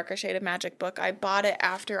about the Darker Shade of Magic book, I bought it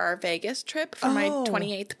after our Vegas trip for my Oh.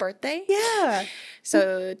 28th birthday. Yeah.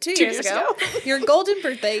 So 2 years ago. Your golden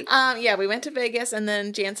birthday. Yeah, we went to Vegas and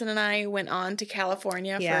then Jansen and I went on to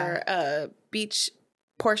California Yeah. for a beach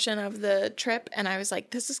portion of the trip. And I was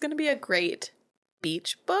like, this is going to be a great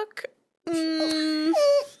beach book. No,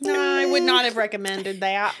 I would not have recommended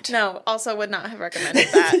that. No, also would not have recommended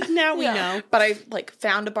that. Now we Yeah. know. But I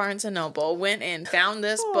found a Barnes and Noble, went in, found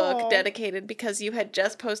this Aw. book dedicated because you had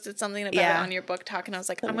just posted something about Yeah. it on your book talk, and I was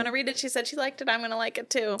like, I'm gonna read it. She said she liked it. I'm gonna like it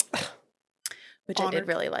too. Which I Honored. did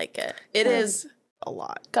really like it. It is. A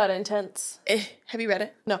lot. Got intense. Have you read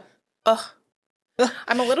it? No. Ugh.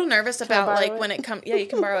 I'm a little nervous about borrow like it? when it comes. Yeah, you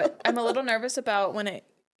can borrow it. I'm a little nervous about when it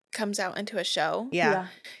comes out into a show. Yeah.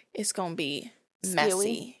 It's gonna be Scaly.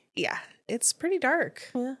 messy. Yeah. It's pretty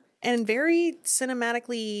dark. Yeah. And very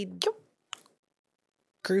cinematically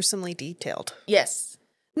gruesomely detailed. Yes,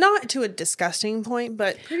 Not to a disgusting point,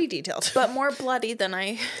 but pretty detailed. but more bloody than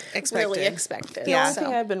I really Expected. expected. The Yeah. only So.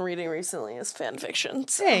 thing I've been reading recently is fan fiction.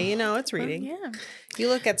 So. Hey, you know, it's reading. Yeah. You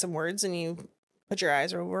look at some words and you put your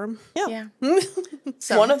eyes over them. Yeah. God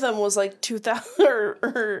So One of them was like 2,000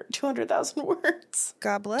 or 200,000 words.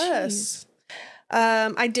 bless.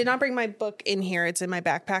 I did not bring my book in here. It's in my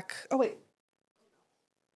backpack. Oh, wait.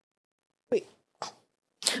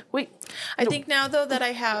 Wait, I think now though that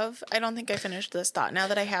I don't think I finished this thought. Now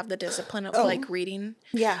that I have the discipline of like reading,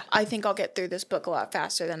 Yeah. I think I'll get through this book a lot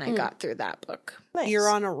faster than I got through that book. nice. You're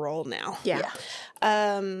on a roll now. Yeah.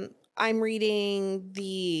 I'm reading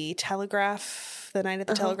The Telegraph, The Night at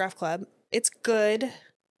the Telegraph Club. It's good.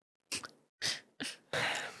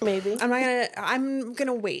 Maybe. I'm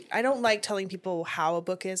gonna wait. I don't like telling people how a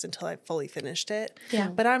book is until I've fully finished it. Yeah.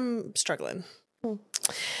 But I'm struggling.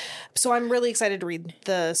 So I'm really excited to read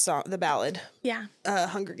the ballad, Yeah.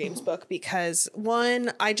 Hunger Games book, because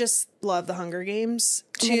one, I just love the Hunger Games.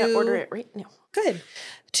 I'm gonna order it right now. Good.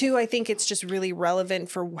 Two, I think it's just really relevant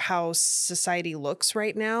for how society looks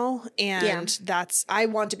right now. And I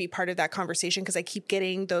want to be part of that conversation because I keep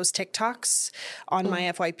getting those TikToks on my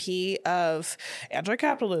FYP of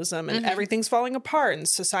anti-capitalism and everything's falling apart and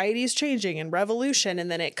society is changing and revolution. And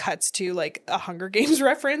then it cuts to like a Hunger Games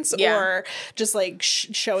reference or just like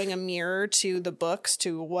showing a mirror to the books,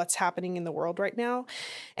 to what's happening in the world right now.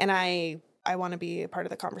 And I want to be a part of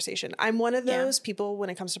the conversation. I'm one of those people when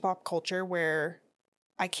it comes to pop culture where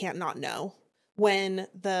I can't not know. When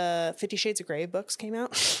the 50 Shades of Grey books came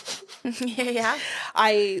out,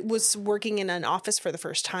 I was working in an office for the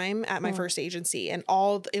first time at my first agency, and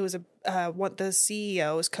it was what the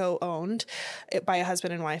CEO is co-owned by a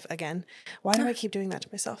husband and wife again. Why do I keep doing that to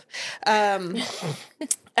myself?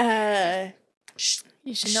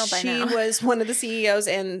 You should know by now. She was one of the CEOs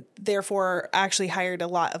and therefore actually hired a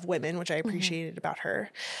lot of women, which I appreciated about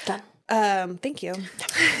her. Done. Thank you.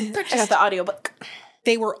 I got the audiobook.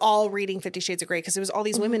 They were all reading 50 Shades of Grey because it was all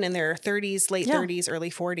these women in their 30s, late 30s, early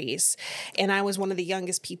 40s. And I was one of the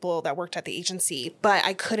youngest people that worked at the agency. But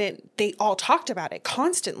I couldn't, they all talked about it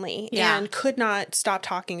constantly and could not stop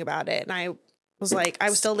talking about it. And I was like, I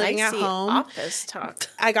was still living at home. Office talk.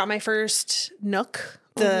 I got my first Nook,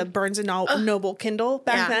 the Barnes and Noble Kindle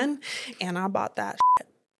back then. And I bought that shit.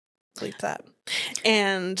 Sleep that.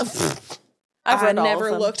 And I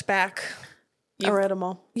never looked back. I read them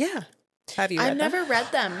all. Yeah. Have you read I've never read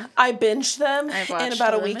them. I binged them in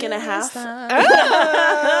about a week and a half. Should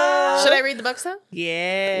I read the books though?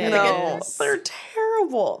 Yeah. No, they're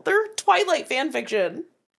terrible. They're Twilight fan fiction.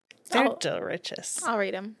 They're delicious. I'll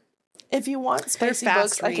read them. If you want spicy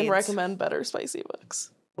books, I can recommend better spicy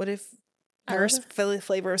books. What if her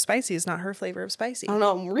flavor of spicy is not her flavor of spicy? I don't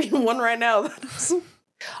know. I'm reading one right now.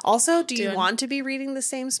 Also, do you want to be reading the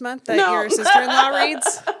same month that your sister-in-law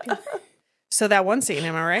reads? So that one scene,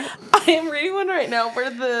 am I right? I am reading one right now where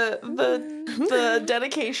the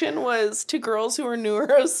dedication was to girls who are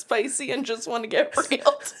neurospicy and just want to get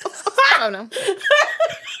reeled. Oh no.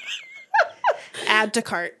 Add to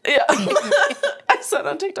cart. Yeah. I saw it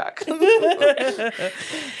on TikTok.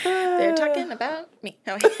 They're talking about me.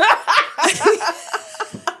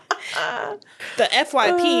 Oh, the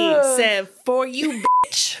FYP said for you,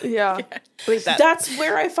 bitch. Yeah. Believe that. That's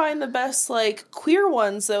where I find the best like queer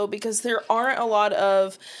ones though, because there aren't a lot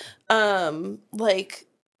of like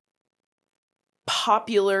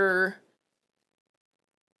popular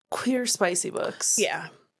queer spicy books. Yeah.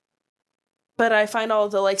 But I find all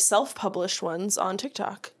the like self-published ones on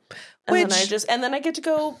TikTok. And then I get to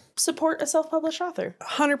go support a self-published author.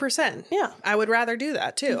 100%. Yeah. I would rather do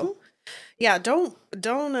that too. Mm-hmm. Yeah, don't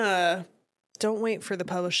wait for the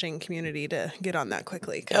publishing community to get on that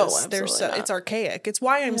quickly because it's archaic. It's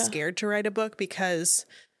why I'm scared to write a book, because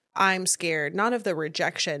I'm scared not of the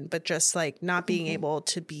rejection, but just like not being able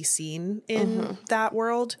to be seen in that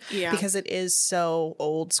world because it is so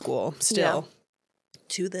old school still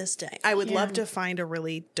to this day. I would love to find a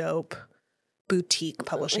really dope boutique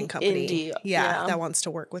publishing company. Indie, that wants to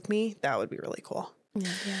work with me. That would be really cool.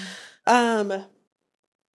 Yeah.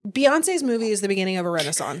 Beyonce's movie is the beginning of a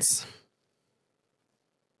renaissance.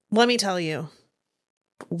 Let me tell you,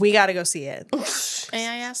 we got to go see it. May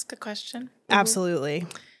I ask a question? Absolutely.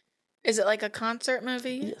 Is it like a concert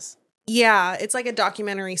movie? Yes. Yeah, it's like a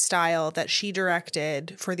documentary style that she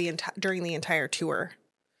directed for during the entire tour.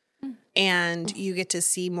 And you get to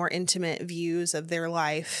see more intimate views of their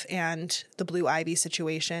life and the Blue Ivy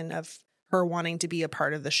situation of her wanting to be a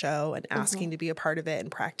part of the show and asking to be a part of it and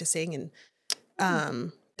practicing.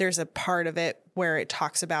 And there's a part of it where it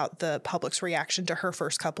talks about the public's reaction to her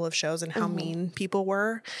first couple of shows and how mean people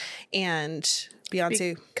were. And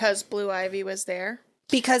Beyonce... Because Blue Ivy was there?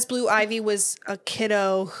 Because Blue Ivy was a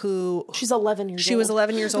kiddo who... She's 11 years old. She was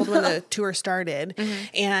 11 years old when the tour started.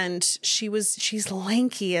 And she's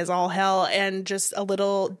lanky as all hell and just a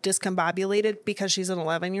little discombobulated because she's an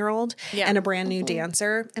 11-year-old and a brand new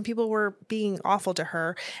dancer. And people were being awful to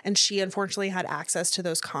her. And she unfortunately had access to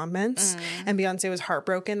those comments. And Beyonce was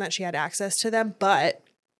heartbroken that she had access to them. But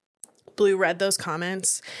Blue read those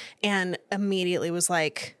comments and immediately was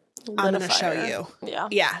like... I'm going to show you.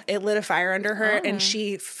 Yeah. It lit a fire under her. And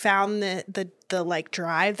she found the like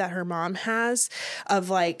drive that her mom has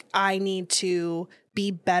of like, I need to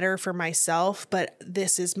be better for myself, but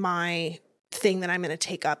this is my thing that I'm going to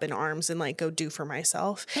take up in arms and like go do for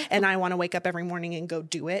myself. And I want to wake up every morning and go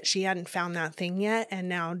do it. She hadn't found that thing yet. And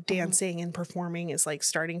now dancing and performing is like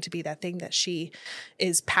starting to be that thing that she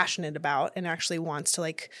is passionate about and actually wants to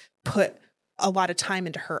like put a lot of time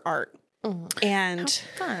into her art. And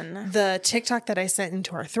Fun. the TikTok that I sent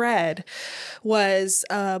into our thread was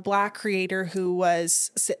a Black creator who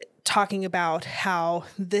was talking about how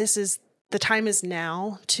the time is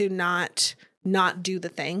now to not do the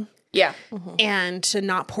thing. Yeah. And to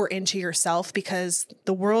not pour into yourself, because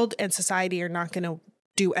the world and society are not going to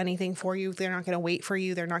do anything for you. They're not going to wait for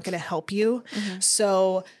you. They're not going to help you.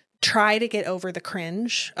 So try to get over the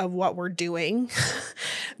cringe of what we're doing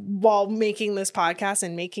while making this podcast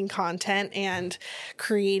and making content and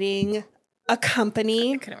creating a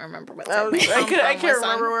company. I couldn't remember what I can't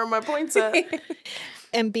remember where my point's at.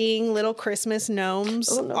 And being little Christmas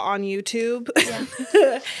gnomes on YouTube.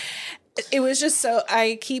 Yeah. It was just so,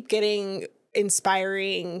 I keep getting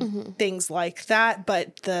inspiring things like that,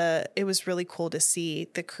 but it was really cool to see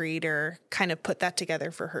the creator kind of put that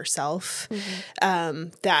together for herself.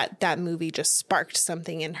 That movie just sparked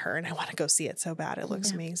something in her, and I want to go see it so bad. It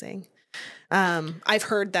looks amazing. I've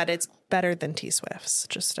heard that it's better than T Swift's,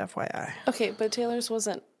 just FYI. Okay, but Taylor's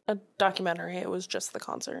wasn't a documentary. It was just the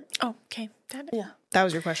concert. Oh, okay. That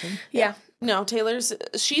was your question? Yeah. No,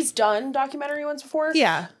 she's done documentary ones before.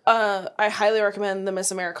 Yeah. I highly recommend the Miss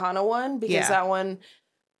Americana one, because that one,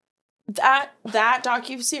 that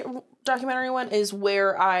documentary one is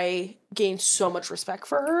where I gained so much respect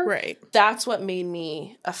for her. Right. That's what made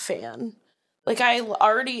me a fan. Like, I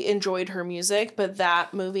already enjoyed her music, but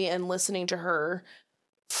that movie and listening to her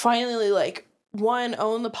finally, like,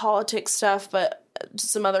 own the politics stuff, but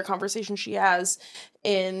some other conversations she has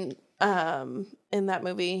in that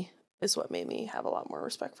movie is what made me have a lot more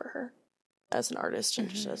respect for her as an artist and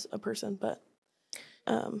just as a person. But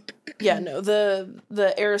the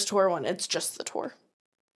Eras tour one, it's just the tour.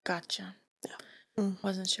 Gotcha. Yeah.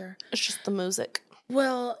 Wasn't sure. It's just the music.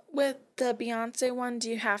 Well, with the Beyonce one, do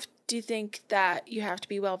you think that you have to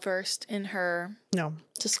be well versed in her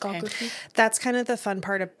discography? That's kind of the fun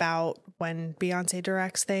part about when Beyonce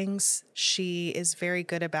directs things. She is very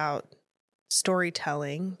good about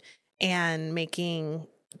storytelling and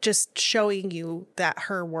just showing you that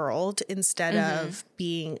her world instead of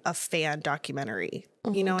being a fan documentary.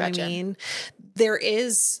 You know what I mean? There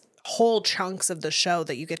is whole chunks of the show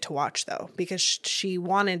that you get to watch, though, because she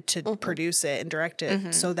wanted to produce it and direct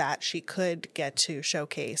it so that she could get to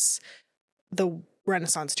showcase the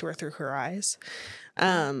Renaissance tour through her eyes.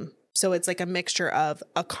 So it's like a mixture of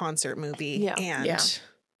a concert movie and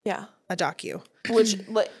a docu. Which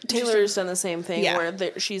Taylor's done the same thing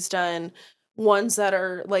where she's done ones that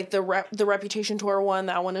are like the Reputation tour one.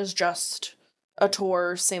 That one is just a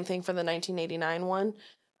tour. Same thing for the 1989 one.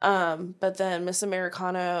 But then Miss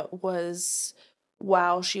Americana was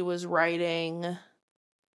while she was writing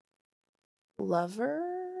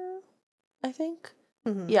Lover, I think.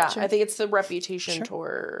 Yeah, sure. I think it's the Reputation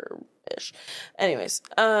tour-ish. Anyways,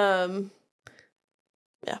 yeah,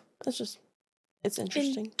 it's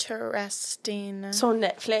interesting. Interesting. So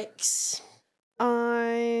Netflix.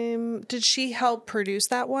 Did she help produce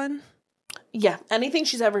that one? Yeah, anything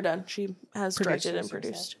she's ever done, she has directed and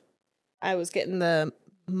produced. I was getting the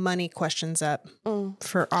money questions up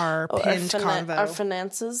for our pinned convo. Our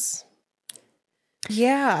finances.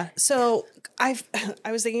 Yeah. So I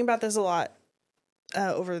was thinking about this a lot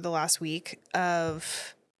over the last week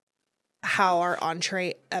of how our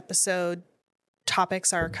entree episode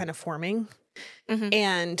topics are kind of forming.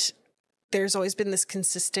 And there's always been this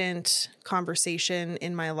consistent conversation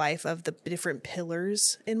in my life of the different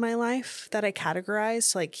pillars in my life that I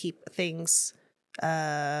categorize to like keep things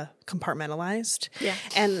compartmentalized. Yeah.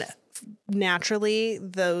 And naturally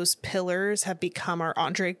those pillars have become our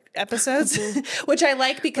Andre episodes, which I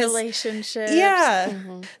like because relationships,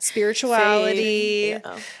 spirituality,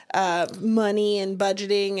 money and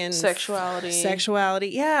budgeting and sexuality.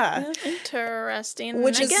 Yeah. Interesting.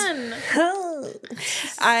 Which again,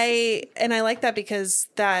 I like that because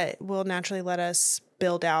that will naturally let us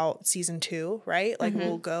build out season 2, right? Like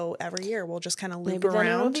we'll go every year. We'll just kind of loop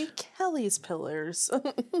around. Maybe Kelly's pillars.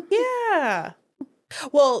 Yeah.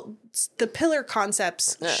 Well, the pillar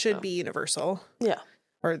concepts should be universal. Yeah.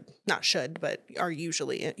 Or not should, but are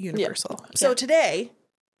usually universal. Yeah. So today,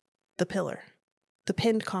 the pillar, the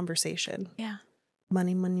pinned conversation. Yeah.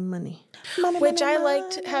 Money. Which I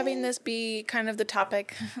liked having this be kind of the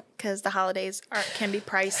topic because the holidays can be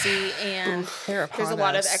pricey and there's a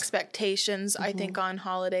lot of expectations, I think, on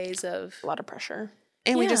holidays of a lot of pressure.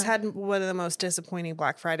 And we just had one of the most disappointing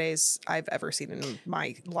Black Fridays I've ever seen in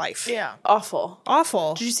my life. Yeah. Awful.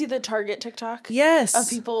 Did you see the Target TikTok? Yes. Of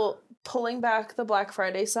people pulling back the Black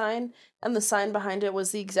Friday sign, and the sign behind it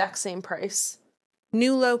was the exact same price.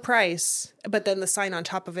 New low price. But then the sign on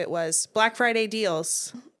top of it was Black Friday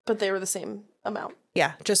deals. But they were the same amount.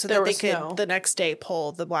 Yeah, just so There that they was could the next day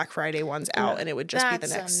pull the Black Friday ones out, and it would just be the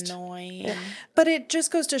next. Annoying. Yeah. But it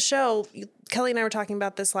just goes to show, Kelly and I were talking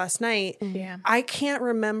about this last night. Yeah. I can't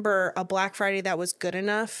remember a Black Friday that was good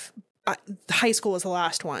enough. High school was the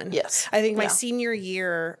last one. Yes. I think my Yeah. senior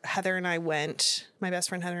year, my best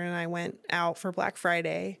friend Heather and I went out for Black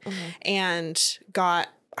Friday and got,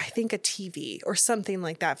 I think, a TV or something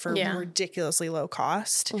like that for ridiculously low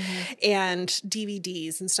cost and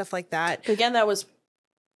DVDs and stuff like that. But again, that was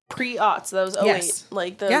pre-aughts. That was 08. Yes.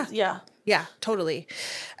 Like the Yeah, totally.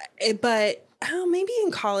 But maybe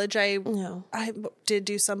in college I did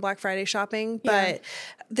do some Black Friday shopping, but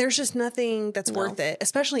there's just nothing that's worth it,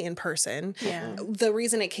 especially in person. Yeah. The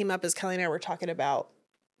reason it came up is Kelly and I were talking about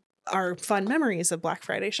our fun memories of Black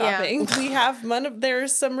Friday shopping. We have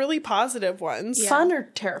there's some really positive ones. Fun or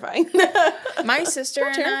terrifying? My sister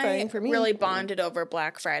and terrifying I for me. really bonded over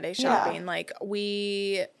Black Friday shopping. Like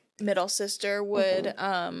middle sister would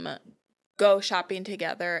go shopping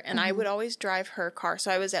together, and I would always drive her car.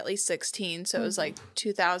 So I was at least 16. So it was like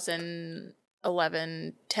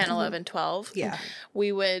 2011, 10, 11, 12. Yeah.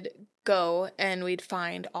 We would go and we'd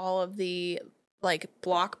find all of the like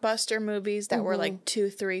blockbuster movies that were like $2,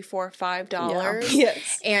 $3, $4, $5.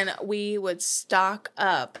 Yes. And we would stock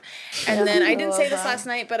up. And then I didn't say this last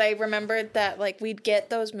night, but I remembered that like we'd get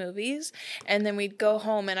those movies and then we'd go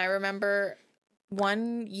home, and I remember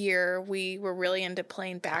one year we were really into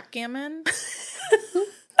playing backgammon.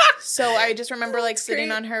 So I just remember like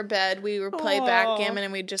sitting on her bed, we would play backgammon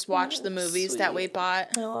and we'd just watch the movies that we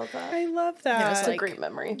bought. I love that. I love that. It was That's like, a great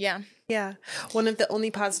memory. Yeah. Yeah. One of the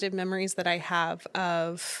only positive memories that I have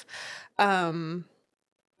of a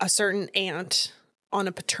certain aunt on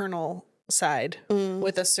a paternal side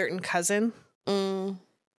with a certain cousin.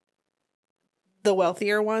 The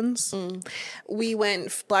wealthier ones. We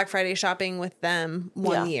went Black Friday shopping with them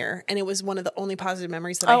one year, and it was one of the only positive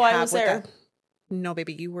memories that I have was with there. them. No,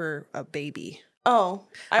 baby, you were a baby. Oh,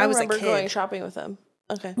 I was a remember kid. going shopping with them.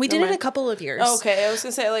 Okay. We did it a couple of years. Okay, I was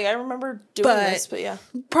going to say, like, I remember doing this, but yeah.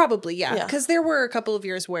 Probably, yeah. Because there were a couple of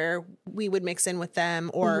years where we would mix in with them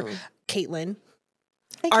or Caitlin,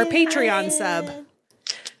 our Patreon sub.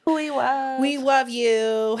 We love. We love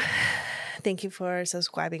you. Thank you for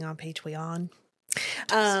subscribing on Patreon.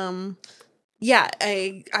 Yeah,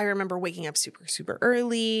 I remember waking up super, super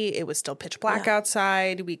early. It was still pitch black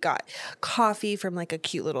outside. We got coffee from like a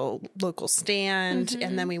cute little local stand.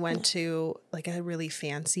 And then we went to like a really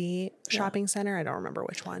fancy shopping center. I don't remember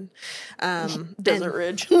which one. Desert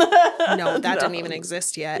Ridge. No, that didn't even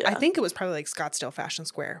exist yet. I think it was probably like Scottsdale Fashion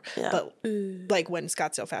Square. Yeah. But like when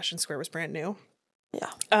Scottsdale Fashion Square was brand new.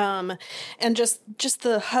 Yeah. And just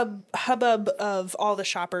the hubbub of all the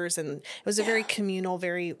shoppers, and it was a very communal,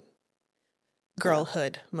 very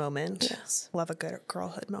girlhood moment. Yes. Love a good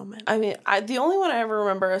girlhood moment. I mean, the only one I ever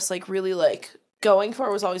remember us like really like going for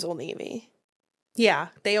was always Old Navy. Yeah,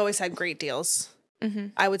 they always had great deals.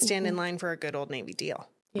 I would stand in line for a good Old Navy deal.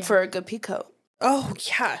 For a good peacoat. Oh,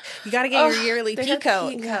 yeah. You got to get your yearly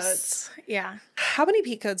peacoat. Peacoats. Yeah. How many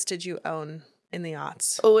peacoats did you own in the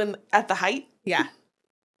aughts? Oh, and at the height? Yeah.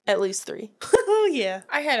 At least 3. Oh, yeah.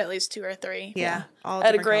 I had at least 2 or 3. Yeah. All I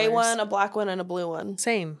had a different gray colors. one, a black one, and a blue one.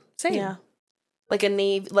 Same. Yeah. Like a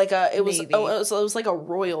navy, like a, it was, Navy. it was like a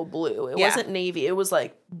royal blue. It wasn't navy. It was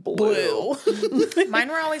like blue. Mine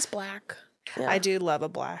were always black. Yeah. I do love a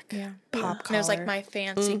black pop collar. And it was like my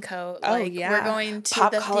fancy coat. Oh, Like, yeah. we're going to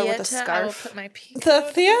Pop the collar theater. with a I will scarf. put my peacoat. The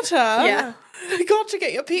theater? Yeah. You got to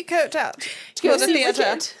get your peacoat out. Go Go to the see theater.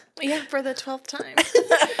 Wicked. Yeah, for the 12th time.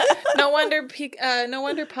 No wonder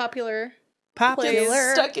popular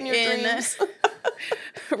Popular. Stuck in your in dreams.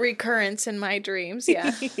 recurrence in my dreams.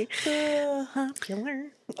 Yeah. Popular.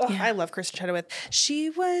 Oh, I love Kristen Chenoweth. She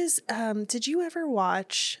was, did you ever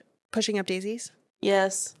watch Pushing Up Daisies?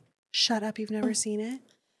 Yes. Shut up, you've never seen it?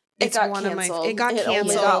 It got canceled. It got only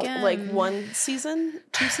canceled. got Again. like 1 season,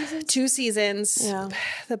 2 seasons. 2 seasons. Yeah.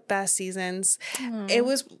 The best seasons.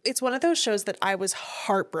 It's one of those shows that I was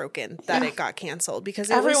heartbroken that it got canceled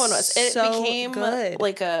because Everyone was. It So became good.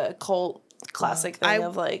 like a cult classic thing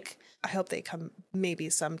of like. I hope they come maybe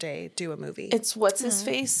someday do a movie. It's what's his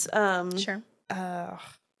face? Sure.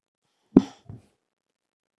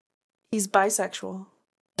 He's bisexual.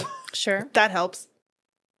 Sure. That helps.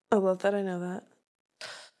 I love that. I know that.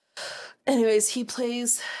 Anyways, he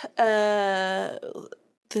plays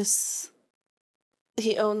this.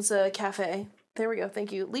 He owns a cafe. There we go.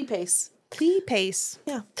 Thank you, Lee Pace. Lee Pace.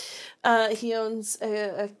 Yeah. He owns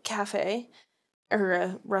a cafe or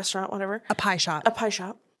a restaurant, whatever. A pie shop. A pie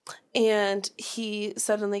shop. And he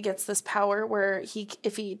suddenly gets this power where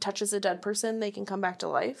if he touches a dead person, they can come back to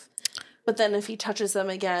life. but then if he touches them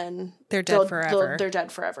again, They're dead forever. They're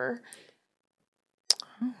dead forever.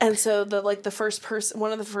 And so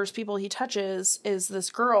one of the first people he touches is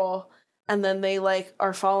this girl, and then they like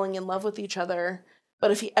are falling in love with each other.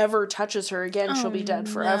 But if he ever touches her again, she'll be dead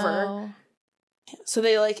forever. No. So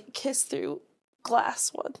they like kiss through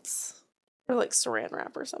glass once, or like saran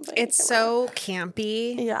wrap or something. It's so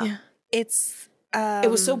campy. Yeah. It's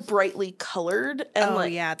it was so brightly colored, and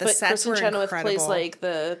the sets were Kristin Chenoweth incredible. plays like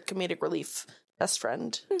the comedic relief best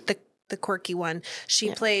friend, the quirky one.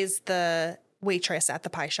 She plays the waitress at the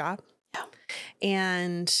pie shop. Yeah.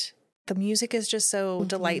 And the music is just so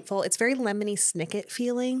delightful. It's very Lemony Snicket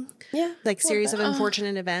feeling. Yeah. Like series of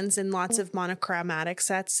unfortunate events and lots of monochromatic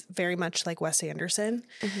sets, very much like Wes Anderson.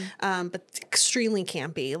 But extremely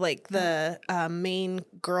campy. Like the main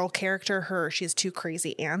girl character, she has two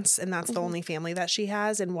crazy aunts, and that's the only family that she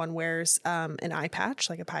has. And one wears an eye patch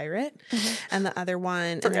like a pirate. And the other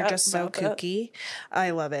one, and they're just so kooky. I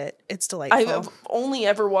love it. It's delightful. I've only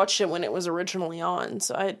ever watched it when it was originally on,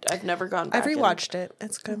 so I've never gone back. I've rewatched it.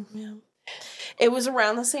 It's good. Yeah. It was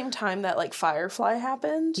around the same time that like Firefly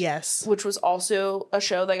happened. Yes. Which was also a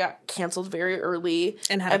show that got canceled very early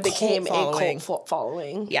and became a cult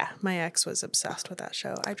following. Yeah. My ex was obsessed with that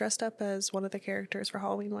show. I dressed up as one of the characters for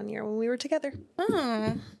Halloween one year when we were together.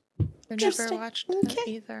 Oh. I never watched that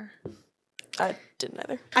either. I didn't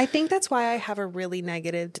either. I think that's why I have a really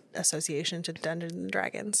negative association to Dungeons and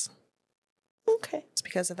Dragons. Okay. It's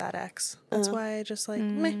because of that ex. That's why I just like,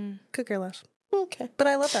 meh, could care less. Okay. But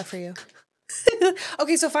I love that for you.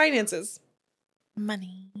 Okay, so finances.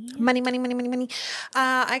 Money.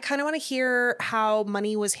 I kind of want to hear how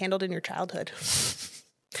money was handled in your childhood.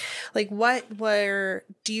 Like,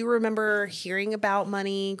 do you remember hearing about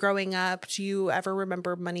money growing up? Do you ever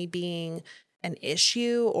remember money being an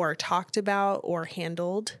issue or talked about or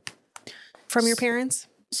handled from your parents?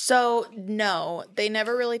 So, no, they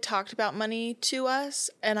never really talked about money to us,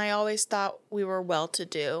 and I always thought we were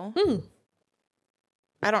well-to-do.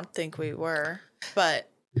 I don't think we were, but...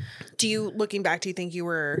 Looking back, do you think you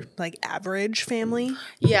were, like, average family?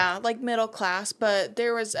 Yeah, like middle class, but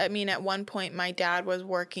there was, at one point, my dad was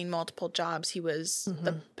working multiple jobs. He was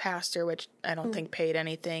the pastor, which I don't think paid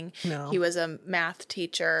anything. No. He was a math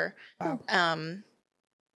teacher. Wow.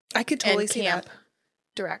 I could totally see camp that.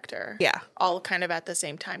 Director. Yeah. All kind of at the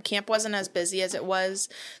same time. Camp wasn't as busy as it was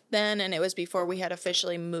then, and it was before we had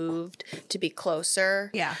officially moved to be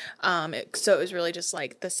closer. Yeah. So it was really just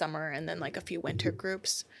like the summer and then like a few winter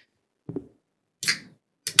groups.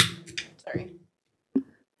 Sorry.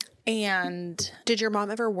 And did your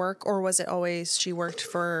mom ever work, or was it always she worked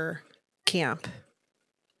for camp?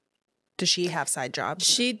 Does she have side jobs?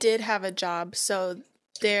 She did have a job. So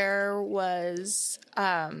there was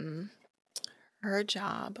her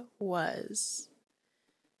job was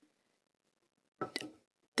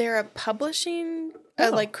they're a publishing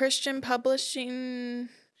like Christian publishing.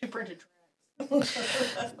 She printed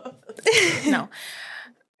No.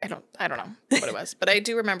 I don't know what it was, but I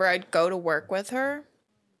do remember I'd go to work with her,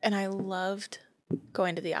 and I loved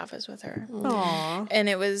going to the office with her. Aww. And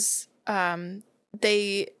it was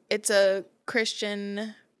it's a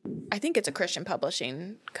Christian, I think it's a Christian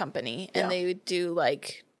publishing company, and they would do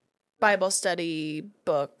like Bible study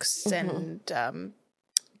books and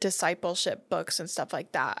discipleship books and stuff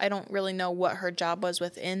like that. I don't really know what her job was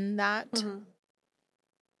within that.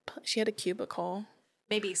 She had a cubicle.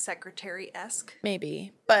 Maybe secretary-esque.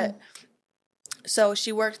 Maybe. But so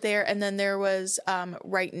she worked there, and then there was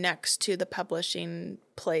right next to the publishing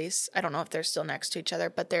place. I don't know if they're still next to each other,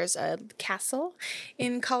 but there's a castle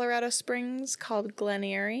in Colorado Springs called Glen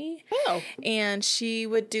Eyrie. Oh. And she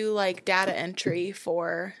would do like data entry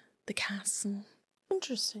for the castle.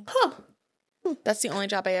 Interesting. Huh. That's the only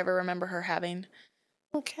job I ever remember her having.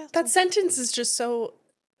 Okay. That sentence is just so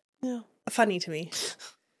Yeah. funny to me.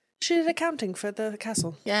 She did accounting for the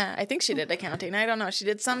castle. Yeah, I think she did accounting. I don't know. She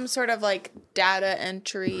did some sort of like data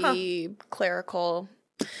entry, clerical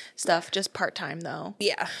stuff, just part-time though.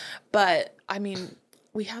 Yeah. But I mean,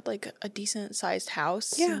 we had like a decent sized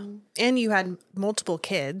house. Yeah. And you had multiple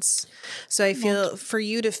kids. So I feel for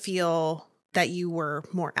you to feel that you were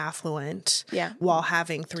more affluent while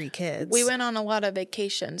having 3 kids. We went on a lot of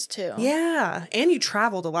vacations too. Yeah. And you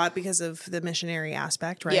traveled a lot because of the missionary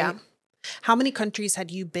aspect, right? Yeah. How many countries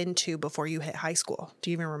had you been to before you hit high school?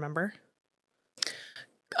 Do you even remember?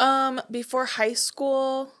 Before high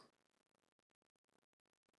school,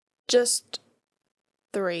 just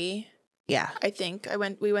 3. Yeah. I think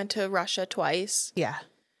we went to Russia twice. Yeah.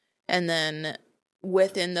 And then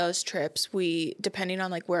within those trips, we, depending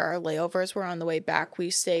on like where our layovers were on the way back, we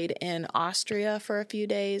stayed in Austria for a few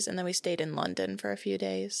days, and then we stayed in London for a few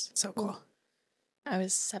days. So cool. I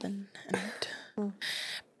was 7 and 8.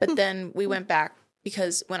 But then we went back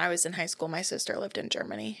because when I was in high school, my sister lived in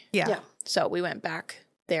Germany. Yeah. So we went back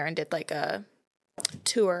there and did like a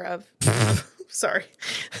tour of. Sorry.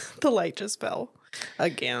 The light just fell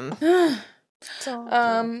again.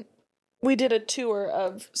 We did a tour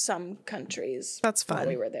of some countries. That's fun. While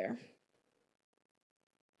we were there.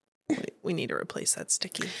 We need to replace that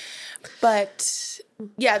sticky. But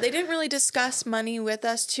yeah, they didn't really discuss money with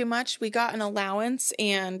us too much. We got an allowance,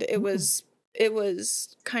 and it was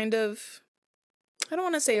kind of, I don't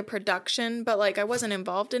want to say a production, but like I wasn't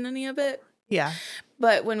involved in any of it. Yeah.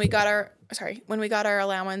 But when we got our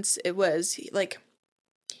allowance, it was like,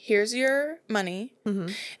 here's your money.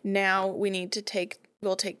 Mm-hmm. Now we'll take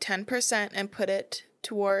 10% and put it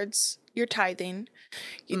towards your tithing.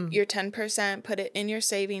 Your 10%, put it in your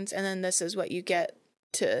savings, and then this is what you get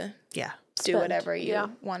to do spend. whatever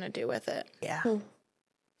you want to do with it. Yeah.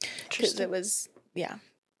 Because it was,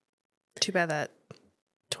 Too bad that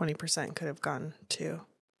 20% could have gone to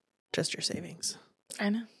just your savings. I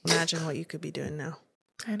know. Imagine what you could be doing now.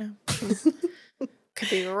 I know. Could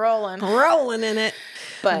be rolling In it.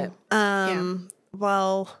 But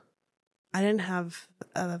well, I didn't have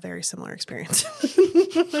a very similar experience.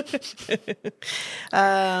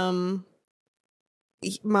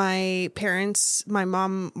 My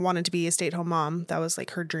mom wanted to be a stay-at-home mom. That was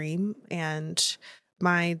like her dream. And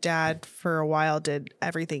my dad for a while did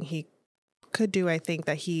everything he could do. I think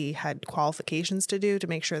that he had qualifications to do to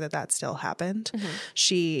make sure that still happened.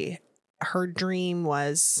 Mm-hmm. Her dream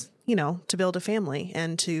was, to build a family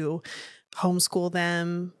and to homeschool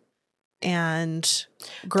them and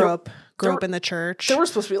grow up in the church. There were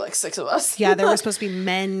supposed to be like 6 of us. Yeah, there were supposed to be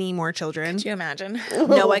many more children. Could you imagine?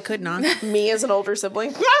 No, I could not. Me as an older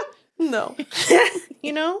sibling? No.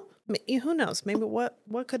 Who knows? Maybe what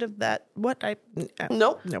could have that? What I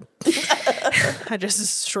Nope. No. I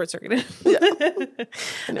just short circuited.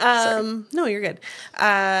 Yeah. No, you're good.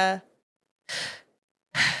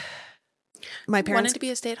 My parents wanted to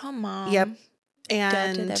be a stay-at-home mom. Yep.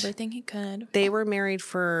 Dad did And everything he could. they were married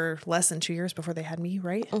for less than 2 years before they had me,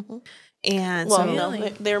 right? Mm-hmm. And Well, so no,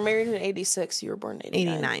 they were married in 86. You were born in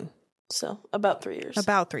 89. 89. So about 3 years.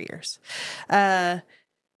 About 3 years.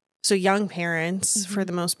 So young parents for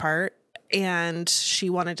the most part. And she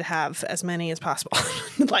wanted to have as many as possible,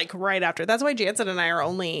 like right after. That's why Jansen and I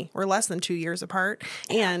we're less than 2 years apart,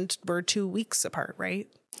 and we're 2 weeks apart, right?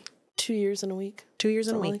 2 years and a week. 2 years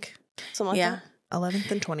and a week. Something like that. 11th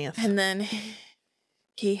and 20th. And then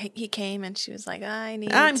he came, and she was like, I'm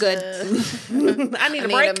good. I need a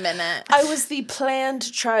break. A minute. I was the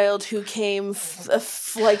planned child who came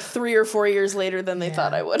like 3 or 4 years later than they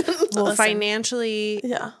thought I would. Well, financially,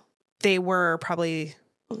 yeah, they were probably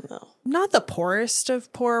no. not the poorest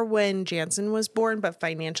of poor when Jansen was born, but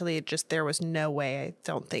financially, there was no way. I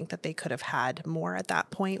don't think that they could have had more at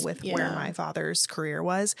that point with where my father's career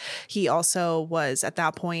was. He also was at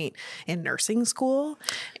that point in nursing school.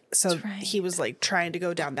 So he was like trying to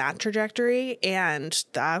go down that trajectory, and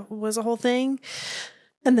that was a whole thing,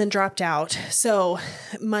 and then dropped out. So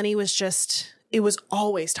money was it was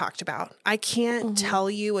always talked about. I can't tell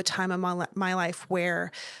you a time of my life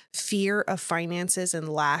where fear of finances and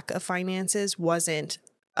lack of finances wasn't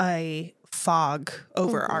a fog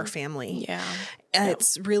over our family. Yeah.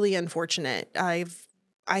 It's really unfortunate. I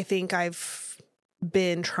think I've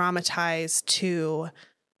been traumatized to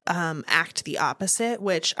act the opposite,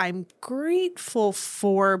 which I'm grateful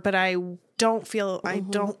for, but I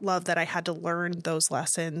don't love that I had to learn those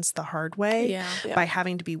lessons the hard way by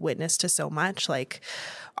having to be witness to so much. Like,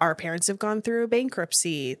 our parents have gone through a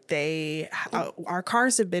bankruptcy. Our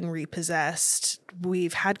cars have been repossessed.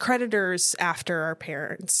 We've had creditors after our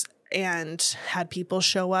parents and had people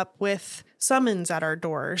show up with summons at our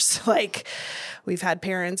doors. Like, we've had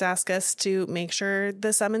parents ask us to make sure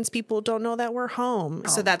the summons people don't know that we're home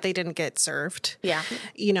so that they didn't get served. Yeah.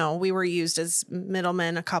 We were used as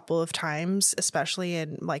middlemen a couple of times, especially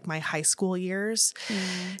in like my high school years.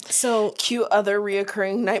 So cute other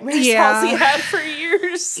reoccurring nightmares Halsey had for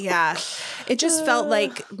years. Yeah. It just felt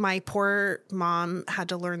like my poor mom had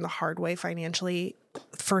to learn the hard way financially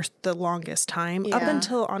for the longest time, up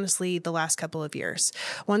until honestly the last couple of years.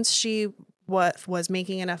 Once she was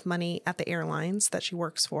making enough money at the airlines that she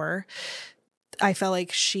works for, I felt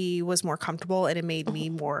like she was more comfortable, and it made me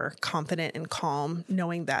more confident and calm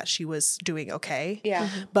knowing that she was doing okay. Yeah.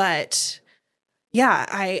 But yeah,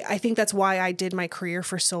 I think that's why I did my career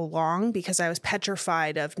for so long, because I was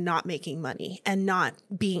petrified of not making money and not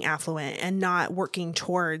being affluent and not working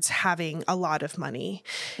towards having a lot of money.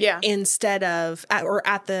 Yeah. Instead of,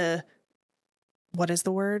 at the, what is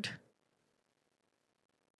the word?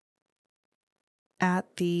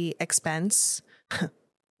 At the expense.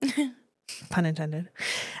 Pun intended,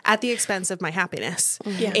 at the expense of my happiness.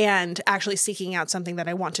 Yeah. And actually seeking out something that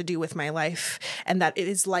I want to do with my life and that it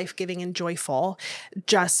is life-giving and joyful,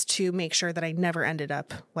 just to make sure that I never ended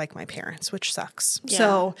up like my parents, which sucks. Yeah.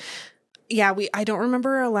 So yeah, I don't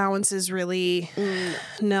remember allowances really.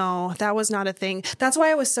 No, that was not a thing. That's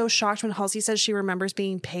why I was so shocked when Halsey said she remembers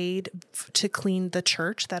being paid to clean the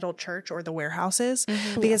church, that old church, or the warehouses,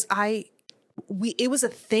 because it was a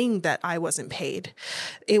thing that I wasn't paid.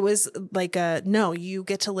 It was like no, you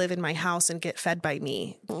get to live in my house and get fed by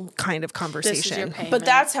me kind of conversation. This is your payment. But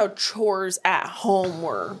that's how chores at home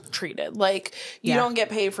were treated. Like, you don't get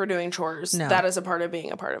paid for doing chores. No. That is a part of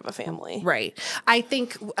being a part of a family. Right. I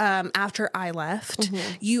think after I left,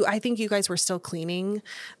 I think you guys were still cleaning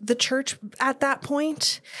the church at that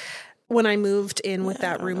point, when I moved in with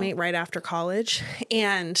that roommate right after college.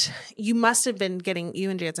 And you must have been you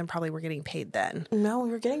and Jansen probably were getting paid then. No, we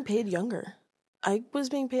were getting paid younger. I was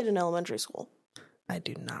being paid in elementary school. I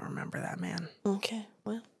do not remember that, man. Okay,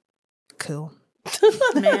 well. Cool.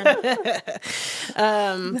 Man.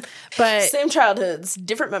 But Same childhoods,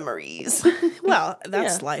 different memories. well,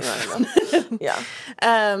 that's Yeah. life.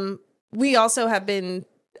 Yeah. We also have been,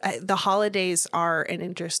 the holidays are an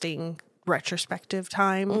interesting retrospective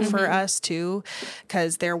time for us too,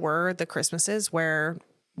 because there were the Christmases where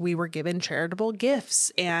we were given charitable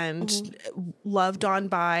gifts and loved on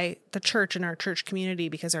by the church and our church community,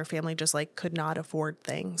 because our family just like could not afford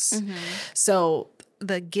things. So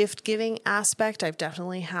the gift giving aspect, I've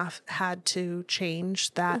definitely had to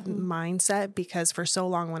change that mindset, because for so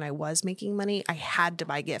long when I was making money, I had to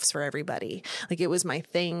buy gifts for everybody. Like, it was my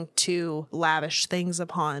thing to lavish things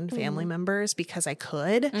upon family members because I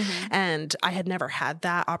could. And I had never had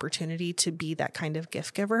that opportunity to be that kind of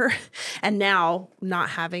gift giver. And now, not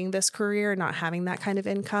having this career, not having that kind of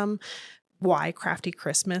income, why Crafty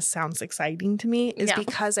Christmas sounds exciting to me is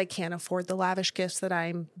because I can't afford the lavish gifts that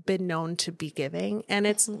I'm been known to be giving. And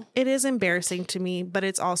it is embarrassing to me, but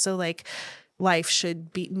it's also like life should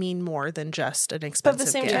mean more than just an expensive But at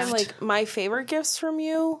the same gift. time, like, my favorite gifts from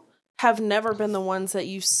you have never been the ones that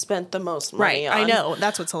you spent the most money on. I know.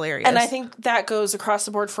 That's what's hilarious. And I think that goes across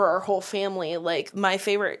the board for our whole family. Like, my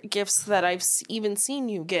favorite gifts that I've even seen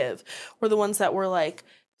you give were the ones that were like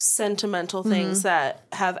sentimental things that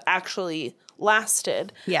have actually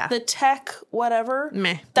lasted. Yeah. The tech, whatever,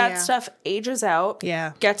 Meh. that stuff ages out.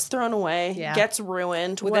 Yeah. Gets thrown away. Yeah. Gets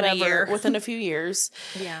ruined. Within a year. Within a few years.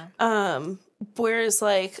 Yeah. Whereas,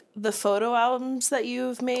 like, the photo albums that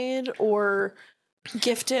you've made or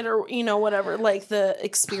gifted, or, you know, whatever, like the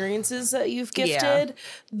experiences that you've gifted,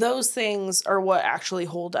 those things are what actually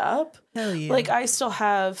hold up. Hell yeah. Like, I still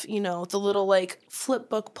have, you know, the little like flip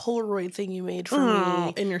book Polaroid thing you made for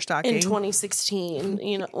me in your stocking in 2016.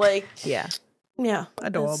 You know, like, yeah,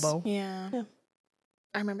 adorable. Yeah.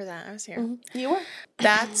 I remember that. I was here. You were.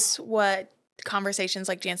 That's what conversations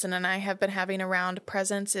like Jansen and I have been having around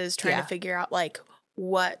presents, is trying to figure out like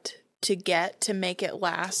what to get to make it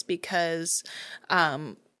last, because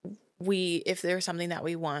if there's something that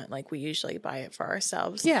we want, like, we usually buy it for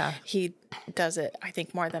ourselves. Yeah. He does it, I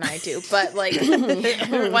think, more than I do, but like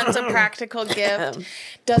wants a practical gift,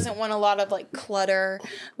 doesn't want a lot of like clutter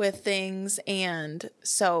with things. And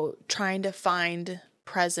so trying to find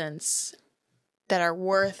presents that are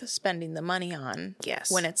worth spending the money on.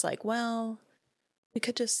 Yes. When it's like, well, we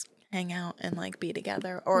could just hang out and like be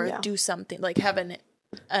together, or do something, like have an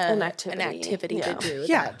activity to do.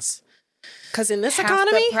 Yeah. That's Because in this half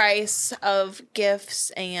economy, the price of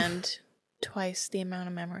gifts and twice the amount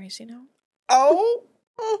of memories, you know?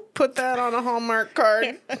 put that on a Hallmark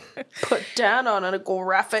card. Put down on a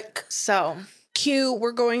graphic. So, Q,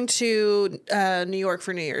 we're going to New York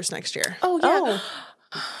for New Year's next year. oh yeah.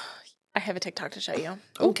 I have a TikTok to show you.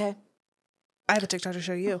 Okay. I have a TikTok to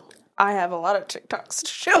show you. I have a lot of TikToks to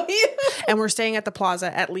show you. And we're staying at the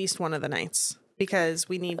Plaza at least one of the nights, because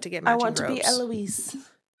we need to get I matching want to be robes. Eloise.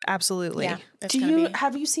 Absolutely. Yeah. It's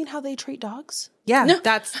Have you seen how they treat dogs? Yeah, No.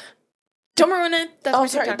 that's... Don't ruin it. That's my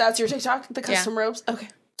sorry. TikTok. That's your TikTok? The custom robes? Okay.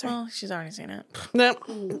 Well, she's already seen it. No.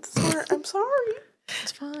 I'm sorry.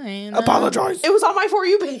 It's fine. Apologize. It was on my For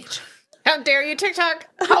You page. How dare you, TikTok?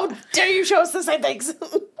 How dare you show us the same things?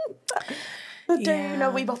 How dare you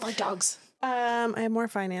know we Yeah. both like dogs? I have more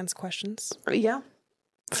finance questions. Yeah.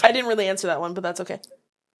 I didn't really answer that one, but that's okay.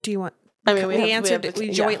 Do you want... I mean, we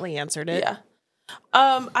jointly answered it. Yeah.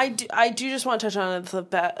 I do just want to touch on the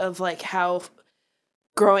bet of like how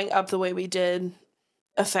growing up the way we did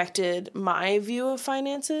affected my view of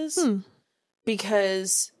finances,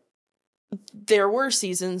 because there were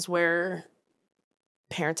seasons where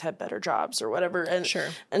parents had better jobs or whatever, and Sure.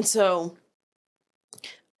 and so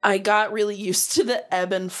I got really used to the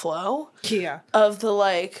ebb and flow of the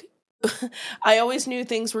like. I always knew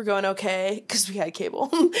things were going okay because we had cable.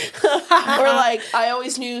 Or like I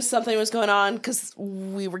always knew something was going on because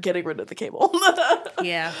we were getting rid of the cable.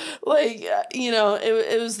 Yeah. Like, you know,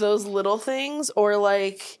 it was those little things, or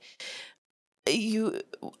like it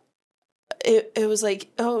was like,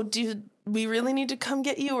 oh, do we really need to come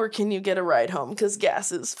get you, or can you get a ride home? Because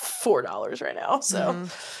gas is $4 right now. So,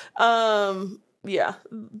 yeah,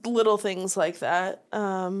 little things like that.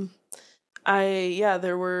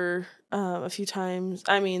 There were a few times.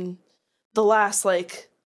 I mean, the last like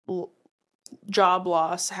job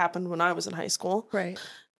loss happened when I was in high school, Right.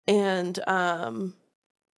 and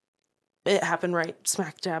it happened right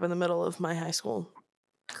smack dab in the middle of my high school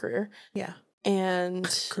career. Yeah. And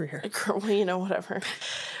Career. You know, whatever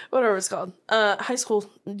it's called, high school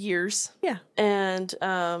years. Yeah. And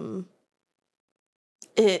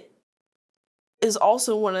it is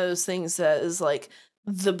also one of those things that is like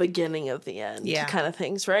the beginning of the end, kind of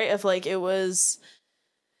things, right? Of like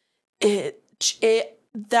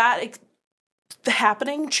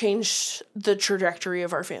happening changed the trajectory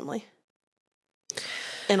of our family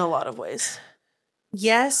in a lot of ways.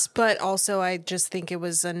 Yes, but also I just think it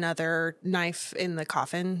was another knife in the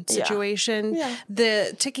coffin situation. Yeah.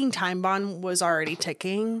 The ticking time bomb was already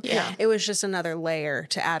ticking. Yeah. It was just another layer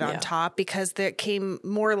to add on top, because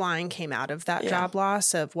more line came out of that job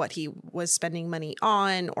loss of what he was spending money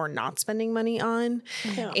on or not spending money on.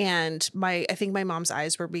 Yeah. And I think my mom's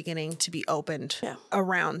eyes were beginning to be opened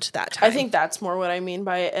around that time. I think that's more what I mean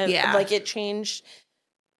by it. And like it changed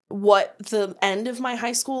what the end of my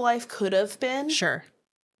high school life could have been. Sure.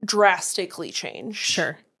 Drastically changed.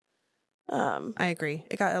 Sure. I agree.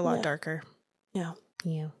 It got a lot darker. Yeah.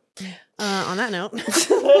 Yeah. On that note.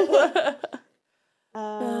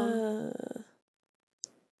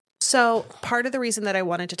 So part of the reason that I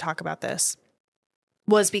wanted to talk about this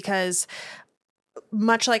was because,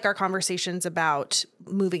 much like our conversations about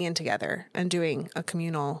moving in together and doing a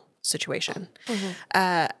communal situation,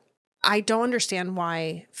 I don't understand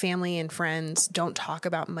why family and friends don't talk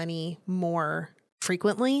about money more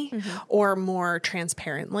frequently or more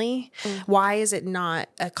transparently. Why is it not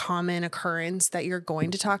a common occurrence that you're going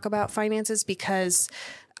to talk about finances? Because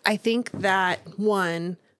I think that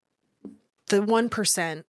the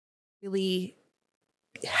 1% really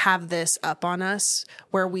have this up on us,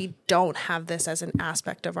 where we don't have this as an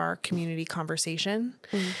aspect of our community conversation.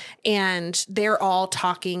 And they're all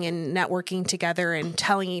talking and networking together and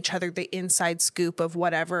telling each other the inside scoop of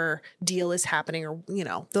whatever deal is happening, or, you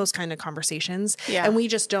know, those kind of conversations. Yeah. And we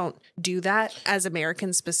just don't do that as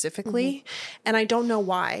Americans specifically. And I don't know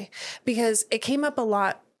why, because it came up a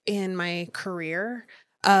lot in my career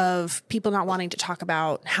of people not wanting to talk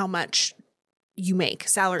about how much you make,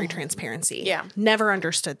 salary transparency. Yeah. Never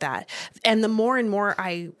understood that. And the more and more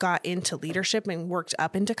I got into leadership and worked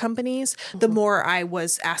up into companies, the more I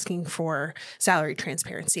was asking for salary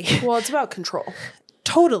transparency. Well, it's about control.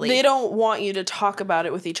 Totally. They don't want you to talk about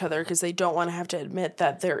it with each other because they don't want to have to admit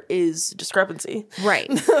that there is discrepancy. Right.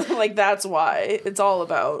 Like, that's why it's all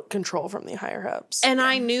about control from the higher ups. And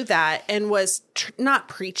I knew that and was not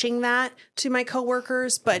preaching that to my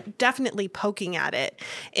coworkers, but definitely poking at it,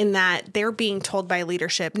 in that they're being told by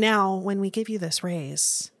leadership, now, when we give you this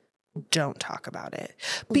raise, don't talk about it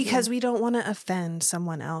because we don't want to offend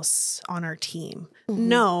someone else on our team.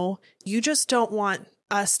 No, you just don't want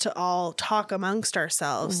us to all talk amongst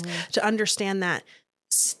ourselves to understand that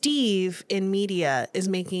Steve in media is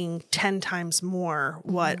making 10 times more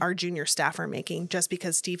what our junior staff are making, just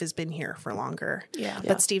because Steve has been here for longer. Yeah.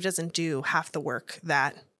 But Steve doesn't do half the work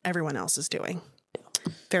that everyone else is doing.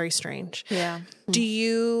 Very strange. Yeah.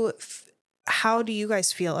 How do you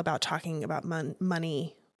guys feel about talking about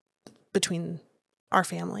money between our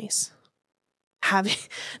families?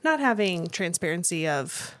 Not having transparency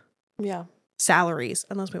of salaries,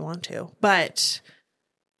 unless we want to, but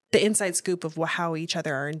the inside scoop of how each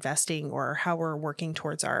other are investing or how we're working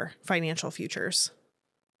towards our financial futures.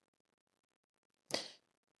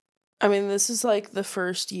 I mean, this is like the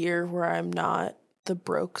first year where I'm not the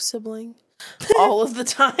broke sibling all of the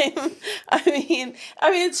time. I mean,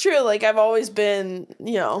 it's true. Like, I've always been,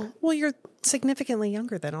 you know. Well, you're significantly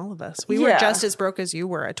younger than all of us. We were just as broke as you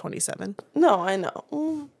were at 27. No, I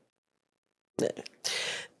know.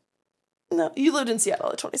 No, you lived in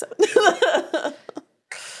Seattle at 27.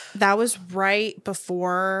 That was right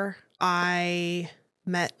before I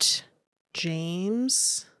met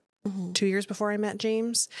James. 2 years before I met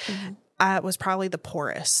James. I was probably the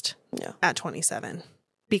poorest at 27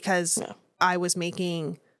 because I was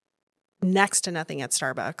making next to nothing at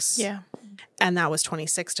Starbucks. Yeah. And that was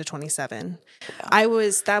 26 to 27. Yeah.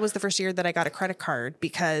 That was the first year that I got a credit card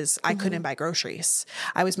because I couldn't buy groceries.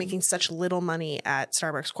 I was making such little money at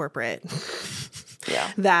Starbucks corporate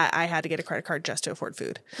that I had to get a credit card just to afford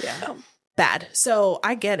food. Yeah. Bad. So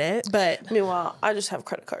I get it, but meanwhile, I just have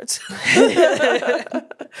credit cards.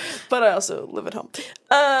 But I also live at home.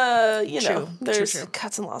 There's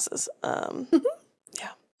cuts and losses.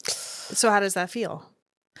 Yeah. So how does that feel?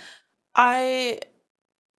 I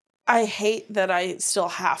hate that I still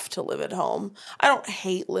have to live at home. I don't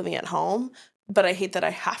hate living at home, but I hate that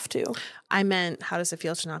I have to. I meant, how does it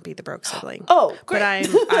feel to not be the broke sibling? Oh, great.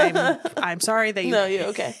 But I'm sorry that you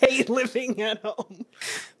okay. hate living at home.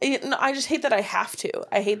 No, I just hate that I have to.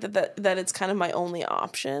 I hate that it's kind of my only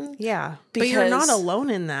option. Yeah, but you're not alone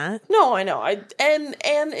in that. No, I know. And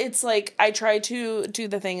it's like I try to do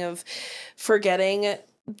the thing of forgetting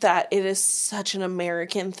that it is such an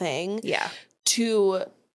American thing. Yeah, to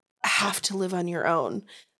have to live on your own.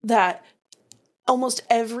 That almost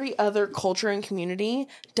every other culture and community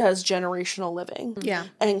does generational living. Yeah.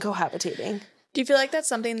 And cohabitating. Do you feel like that's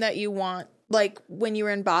something that you want? Like when you were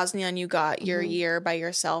in Bosnia and you got your year by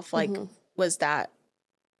yourself, like was that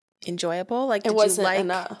enjoyable? Like did it wasn't you like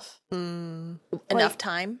enough. Enough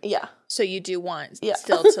time? Yeah. So you do want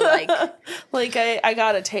still to like like I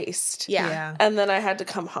got a taste. Yeah. And then I had to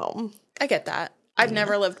come home. I get that. I've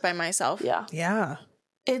never lived by myself. Yeah. Yeah.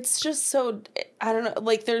 It's just so, I don't know,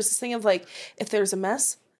 like there's this thing of like, if there's a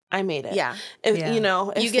mess, I made it. Yeah. If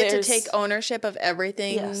if you get to take ownership of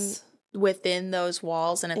everything within those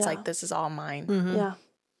walls, and it's like, this is all mine. Yeah.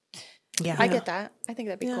 Yeah. I get that. I think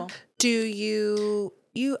that'd be cool. Do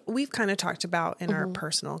we've kind of talked about in our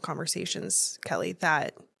personal conversations, Kelly,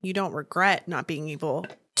 that you don't regret not being able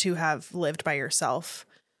to have lived by yourself,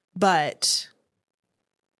 but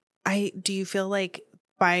do you feel like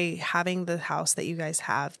by having the house that you guys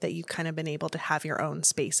have, that you kind of been able to have your own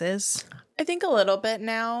spaces? I think a little bit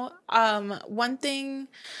now. One thing,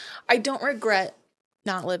 I don't regret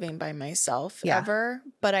not living by myself ever,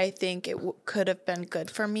 but I think it could have been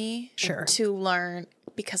good for me to learn,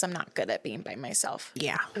 because I'm not good at being by myself.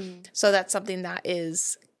 Yeah. So that's something that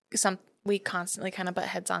is we constantly kind of butt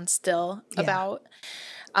heads on still about.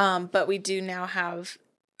 But we do now have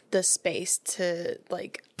the space to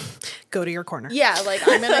like go to your corner. Yeah, like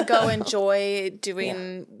I'm going to go enjoy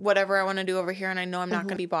doing whatever I want to do over here, and I know I'm not going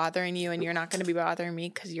to be bothering you, and you're not going to be bothering me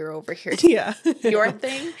because you're over here doing your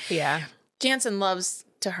thing. Yeah. Jansen loves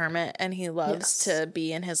to hermit, and he loves to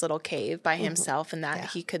be in his little cave by himself, and that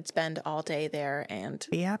he could spend all day there and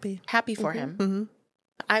be happy. Happy for him. Mm-hmm.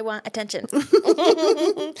 I want attention.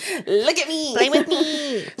 Look at me. Play with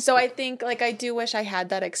me. So I think like I do wish I had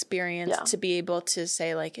that experience to be able to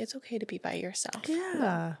say like it's okay to be by yourself.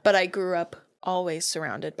 Yeah. But I grew up always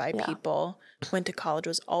surrounded by people. Went to college,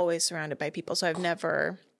 was always surrounded by people. So I've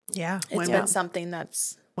never it's been something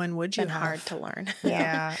that's when would you been hard to learn.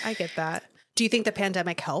 Yeah, I get that. Do you think the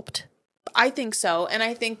pandemic helped? I think so. And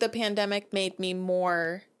I think the pandemic made me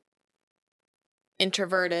more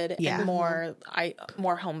introverted and more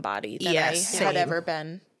homebody than I had ever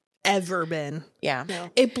been. Yeah.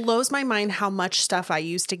 It blows my mind how much stuff I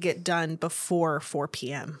used to get done before 4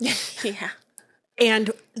 p.m. Yeah.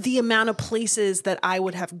 And the amount of places that I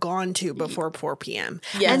would have gone to before 4 p.m.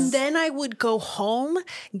 Yes. And then I would go home,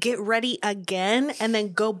 get ready again, and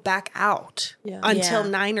then go back out until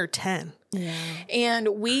 9 or 10. Yeah. And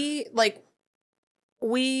we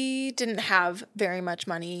didn't have very much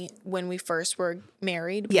money when we first were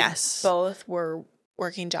married. Yes. We both were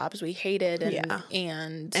working jobs we hated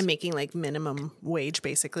and making like minimum wage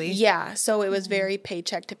basically. Yeah. So it was very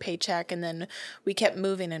paycheck to paycheck, and then we kept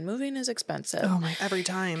moving, and moving is expensive. Oh my, every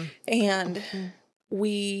time. And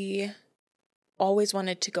we always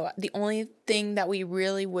wanted to go. The only thing that we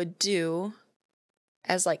really would do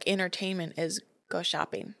as like entertainment is go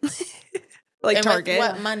shopping. Like and Target.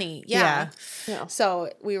 With what money? Yeah. So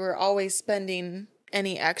we were always spending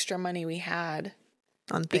any extra money we had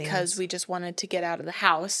on things because we just wanted to get out of the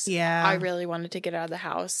house. Yeah. I really wanted to get out of the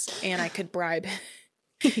house, and I could bribe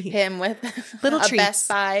him with little a treats. Best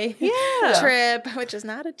Buy trip, which is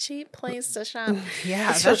not a cheap place to shop.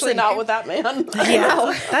 Yeah. Especially not with that man.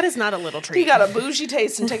 Yeah. That is not a little treat. He got a bougie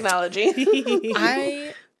taste in technology.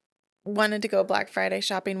 I wanted to go Black Friday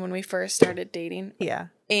shopping when we first started dating. Yeah.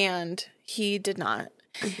 And he did not.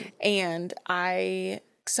 And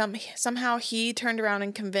somehow he turned around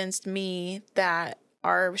and convinced me that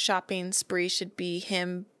our shopping spree should be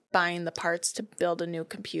him buying the parts to build a new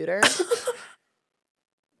computer.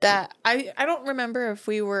 That I don't remember if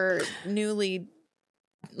we were newly,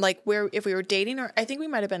 like, if we were dating, or I think we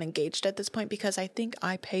might have been engaged at this point, because I think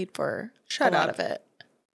I paid for a lot of it.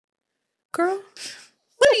 Girl,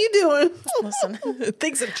 what are you doing? Listen,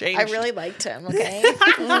 Things have changed. I really liked him, okay?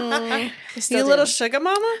 You little sugar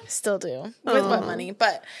mama? Still do. With what money?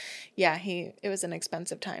 But yeah, it was an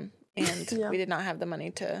expensive time, and we did not have the money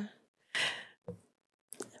to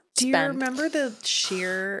Do you spend. remember the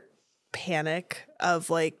sheer panic of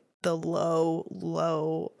like the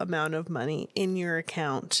low amount of money in your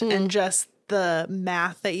account and just the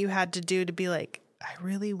math that you had to do to be like, I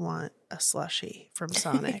really want a slushie from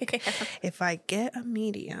Sonic. If I get a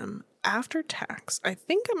medium after tax, I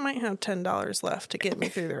think I might have $10 left to get me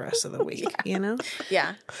through the rest of the week, you know?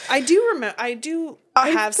 Yeah. I do remember, I've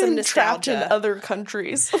have some been trapped in nostalgia. other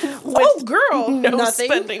countries. Oh, girl. No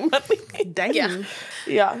Nothing. spending money. Dang. Yeah.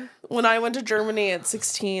 Yeah. When I went to Germany at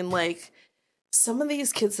 16, like, some of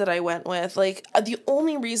these kids that I went with, like, the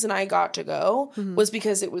only reason I got to go was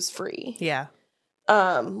because it was free. Yeah.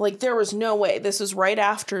 Like, there was no way. This was right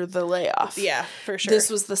after the layoff. Yeah, for sure. This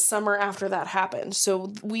was the summer after that happened.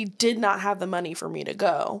 So we did not have the money for me to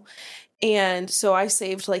go. And so I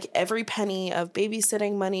saved, like, every penny of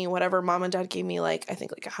babysitting money, whatever. Mom and dad gave me, like, I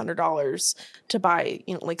think, like, $100 to buy,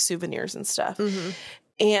 you know, like, souvenirs and stuff. Mm-hmm.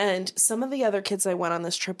 And some of the other kids I went on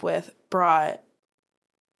this trip with brought,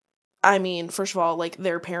 I mean, first of all, like,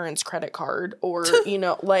 their parents' credit card, or, you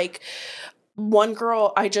know, like, one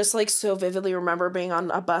girl, I just, like, so vividly remember being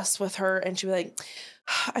on a bus with her, and she'd be like,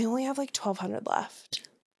 I only have, like, $1,200 left.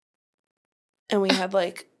 And we had,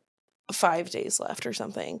 like, 5 days left or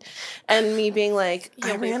something. And me being like,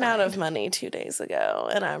 I ran out of money 2 days ago,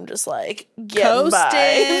 and I'm just, like, getting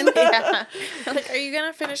by. Yeah. Like, are you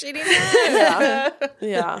going to finish eating that?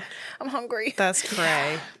 Yeah. I'm hungry. That's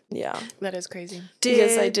cray. Yeah. That is crazy.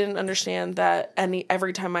 Because I didn't understand that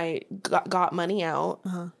every time I got money out,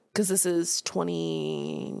 because this is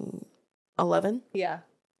 2011, Yeah.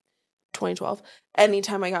 2012,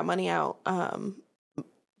 anytime I got money out,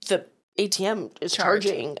 the ATM is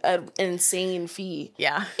charging an insane fee.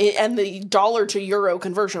 Yeah. And the dollar to euro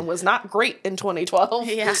conversion was not great in 2012.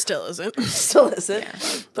 Yeah. It still isn't. Still isn't. Yeah.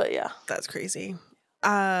 But yeah. That's crazy.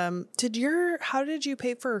 How did you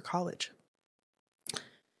pay for college?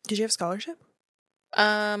 Did you have scholarship?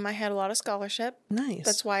 I had a lot of scholarship. Nice.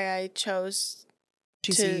 That's why I chose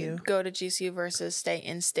to GCU. go to GCU versus stay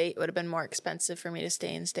in state. It would have been more expensive for me to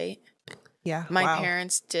stay in state. Yeah. My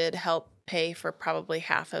parents did help pay for probably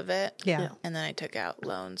half of it. Yeah. And then I took out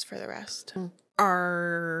loans for the rest.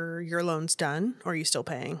 Are your loans done, or are you still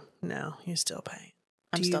paying? No, you're still paying.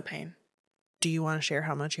 I'm still paying. Do you want to share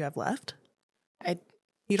how much you have left?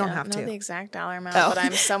 You don't don't have know to. the exact dollar amount, Oh. but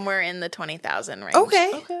I'm somewhere in the 20,000 range.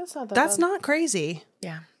 Okay. That's not That's bad. not crazy.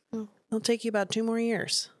 Yeah. It'll take you about 2 more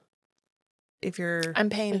years. If you're... I'm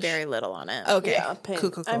paying very little on it. Okay. Yeah,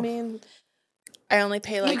 Cool. I mean, I only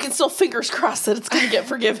pay you like... can still fingers crossed that it's going to get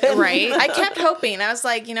forgiven. Right? I kept hoping. I was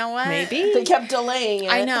like, you know what? Maybe. They kept delaying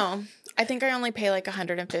it. I know. I think I only pay like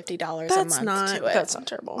 $150 a That's month not- to it. That's not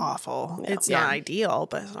terrible. awful. Yeah. It's Yeah. not ideal,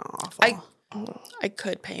 but it's not awful. I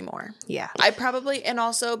could pay more. Yeah. I probably, and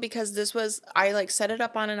also because I like set it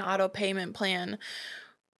up on an auto payment plan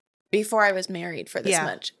before I was married for this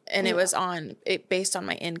much. And it was based on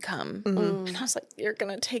my income. Mm-hmm. And I was like, you're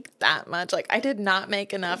going to take that much. Like, I did not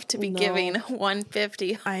make enough to be giving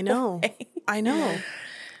 $150. I know. I know.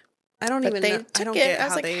 I don't But even they know. took I don't it. get I was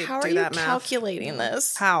how like, they how are do you that math. calculating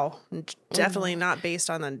this? How? Definitely not based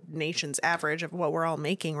on the nation's average of what we're all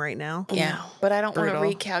making right now. Yeah. But I don't want to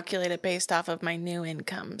Brutal. recalculate it based off of my new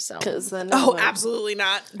income. So, Because then Oh, absolutely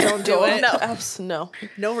not. Don't do it. No.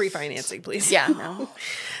 No refinancing, please. yeah, no.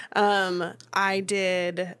 I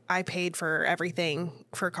paid for everything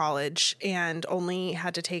for college and only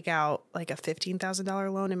had to take out like a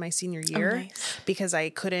 $15,000 loan in my senior year nice. because I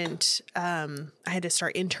couldn't, I had to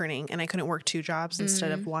start interning and I couldn't work 2 jobs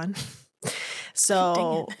instead of 1.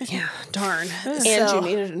 So yeah, darn. And So- you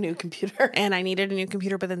needed a new computer. and I needed a new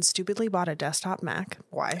computer, but then stupidly bought a desktop Mac.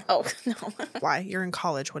 Why? Oh, no. Why? You're in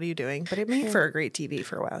college. What are you doing? But it made for a great TV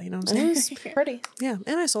for a while. You know what I'm It saying? was pretty. Yeah.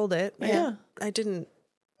 And I sold it. Yeah. I didn't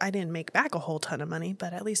make back a whole ton of money,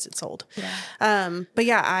 but at least it sold. Yeah. But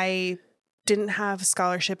yeah, I didn't have a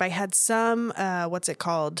scholarship. I had some, what's it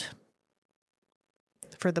called?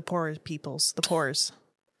 For the poor peoples, the poors.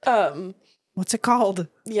 What's it called?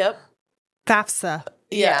 Yep. FAFSA.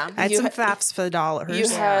 Yeah. I had You some ha- FAFSA dollars. you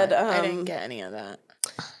had, I didn't get any of that.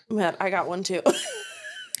 Man, I got one too.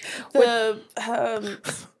 The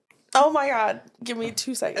Oh my God. Give me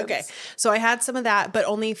 2 seconds. Okay. So I had some of that, but I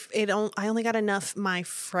only got enough my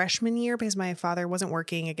freshman year because my father wasn't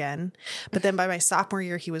working again. But then by my sophomore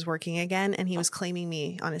year, he was working again and he was claiming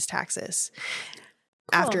me on his taxes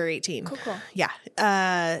after 18. Cool. Yeah.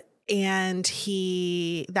 And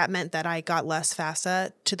that meant that I got less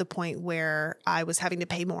FAFSA to the point where I was having to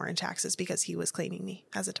pay more in taxes because he was claiming me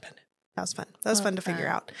as a dependent. That was fun. That was fun to figure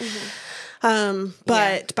out.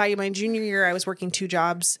 But by my junior year, I was working 2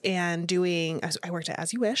 jobs and I worked at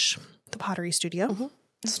As You Wish, the pottery studio.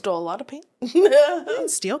 Stole a lot of paint.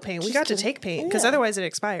 Didn't steal paint. We got to take paint because otherwise it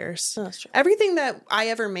expires. Oh, that's true. Everything that I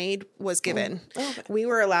ever made was given. Okay. We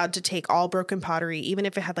were allowed to take all broken pottery, even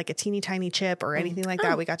if it had like a teeny tiny chip or anything like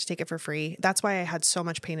that. We got to take it for free. That's why I had so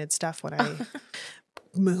much painted stuff when I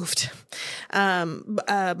moved.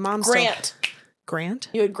 Mom's Grant. Grant?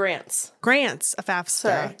 You had grants. Grants, a FAFSA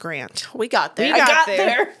Sorry. grant. We got there. We I got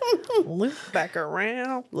there. Loop back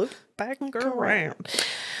around.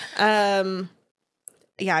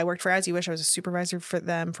 Yeah, I worked for As You Wish. I was a supervisor for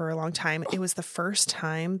them for a long time. It was the first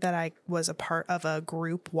time that I was a part of a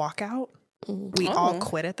group walkout. We all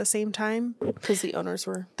quit at the same time. Because the owners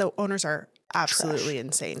are absolutely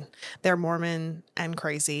insane. They're Mormon and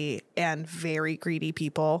crazy and very greedy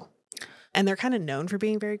people. And they're kind of known for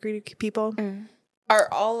being very greedy people. Are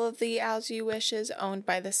all of the As You Wishes owned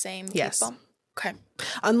by the same people? Yes. Okay.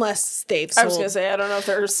 Unless they've sold. I was going to say, I don't know if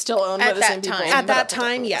they're still owned by the same people. At that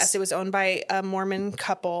time, yes. It was owned by a Mormon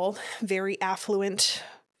couple, very affluent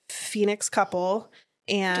Phoenix couple.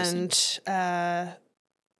 And they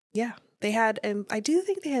had, I do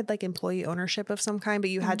think they had like employee ownership of some kind, but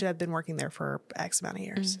you had to have been working there for X amount of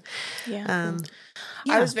years. Yeah.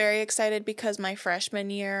 I was very excited because my freshman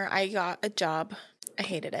year, I got a job. I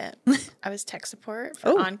hated it. I was tech support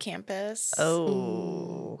for on campus.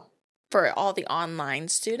 Oh. For all the online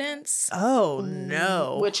students. Oh,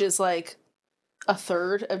 no. Which is like a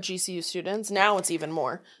third of GCU students. Now it's even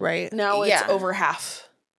more. Right. Now it's over half.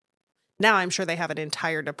 Now I'm sure they have an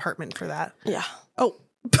entire department for that. Yeah. Oh,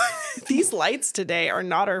 these lights today are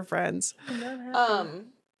not our friends.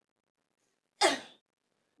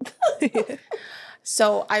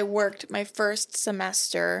 So I worked my first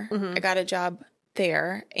semester. I got a job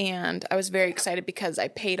there, and I was very excited because I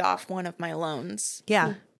paid off one of my loans.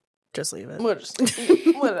 Yeah. Just leave it.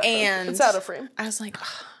 Whatever. And it's out of frame. I was like,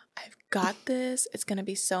 oh, I've got this. It's going to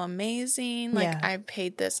be so amazing. Like, I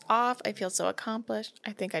paid this off. I feel so accomplished.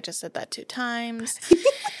 I think I just said that 2 times.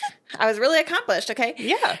 I was really accomplished, okay?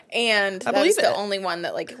 Yeah. And that was the only one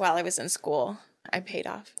that, like, while I was in school, I paid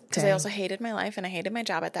off. Because I also hated my life and I hated my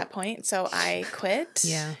job at that point. So I quit.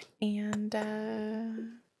 Yeah. And,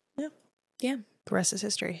 yeah. The rest is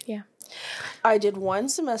history. Yeah. I did 1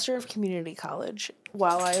 semester of community college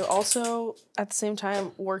while I also, at the same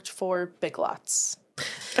time, worked for Big Lots.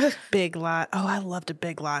 Big Lot. Oh, I loved a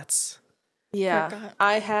Big Lots. Yeah.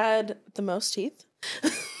 I had the most teeth. You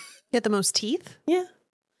had the most teeth? Yeah.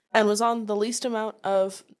 And was on the least amount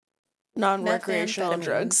of non-recreational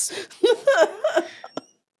drugs.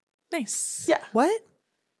 Nice. Yeah. What?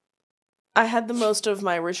 I had the most of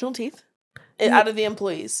my original teeth out of the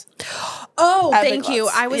employees. Oh, At thank Big you.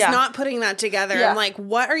 Lots. I was not putting that together. Yeah. I'm like,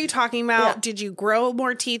 what are you talking about? Yeah. Did you grow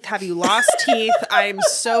more teeth? Have you lost teeth? I'm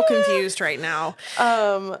so confused right now.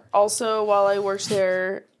 Also, while I worked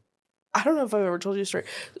there, I don't know if I've ever told you a story.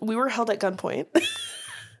 We were held at gunpoint.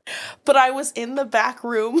 But I was in the back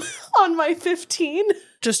room on my 15.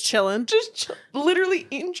 Just chilling. Literally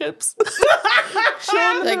eating chips.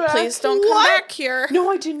 Like, please don't come back here. No,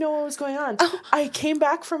 I didn't know what was going on. I came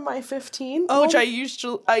back from my 15, which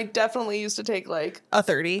I definitely used to take like a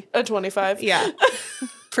 30. A 25. Yeah.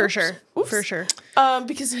 For sure. Oops. For sure.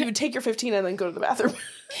 Because you would take your 15 and then go to the bathroom.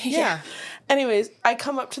 Yeah. Anyways, I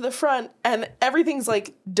come up to the front and everything's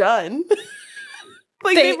like done.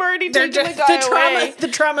 Like they've already taken the guy away. The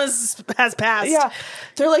trauma has passed. Yeah.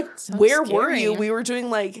 They're like, where scary. were you? We were doing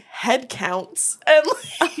like head counts. And like,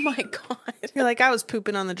 Oh my God. You're like, I was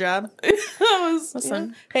pooping on the job. I was,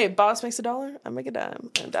 Listen. hey, boss makes $1, I make a dime.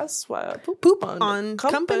 And that's why I Poop on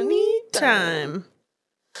company time.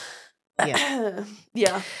 Yeah.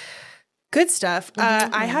 Yeah. Good stuff.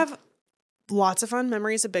 I have lots of fun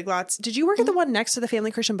memories of Big Lots. Did you work at the one next to the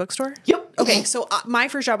Family Christian Bookstore? Yep. Okay, so my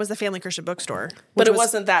first job was the Family Christian Bookstore. But it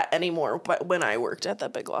wasn't that anymore but when I worked at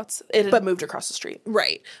that Big Lots. It had moved across the street.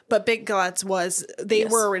 Right. But Big Lots they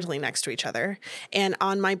were originally next to each other. And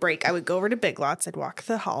on my break, I would go over to Big Lots. I'd walk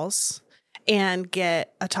the halls and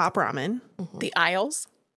get a top ramen. The aisles?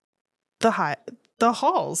 The the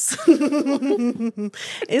halls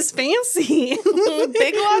is fancy.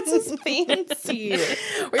 Big Lots is fancy.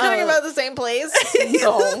 We're talking about the same place.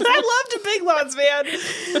 No. I loved Big Lots, man.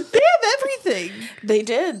 They have everything. They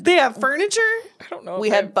did. They have furniture. I don't know. We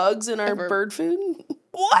had bugs in our bird food.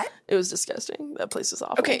 What? It was disgusting. That place is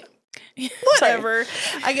awful. Okay. Whatever.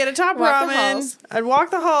 I get a top Walk the ramen. halls. I'd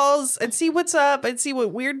walk the halls. I'd see what's up. I'd see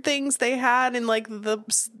what weird things they had in like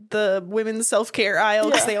the women's self-care aisle,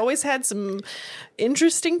 because they always had some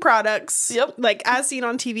interesting products. Yep. Like as seen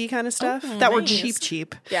on TV kind of stuff that were nice.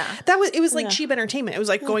 cheap. Yeah. It was like cheap entertainment. It was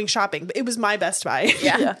like going shopping. But it was my Best Buy.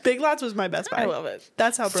 Yeah. Big Lots was my Best Buy. I love it.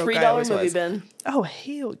 That's how broke I $3 always movie was. bin. Oh,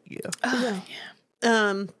 hell yeah.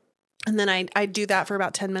 And then I'd do that for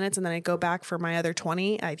about 10 minutes, and then I'd go back for my other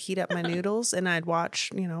 20. I'd heat up my noodles, and I'd watch,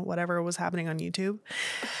 whatever was happening on YouTube.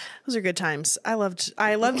 Those are good times. I loved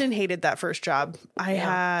and hated that first job.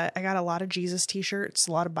 I got a lot of Jesus t-shirts,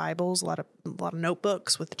 a lot of Bibles, a lot of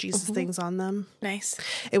notebooks with Jesus things on them. Nice.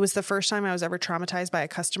 It was the first time I was ever traumatized by a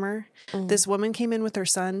customer. This woman came in with her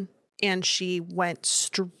son, and she went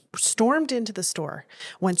stormed into the store,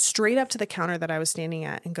 went straight up to the counter that I was standing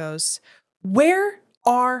at, and goes, "Where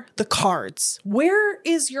are the cards? Where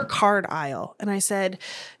is your card aisle?" And I said,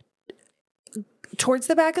 "Towards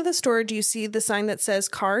the back of the store, do you see the sign that says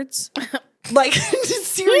cards?" Like,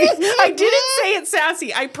 serious? I didn't say it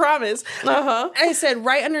sassy, I promise. I said,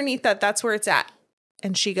 "Right underneath that's where it's at."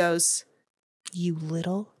 And she goes, "You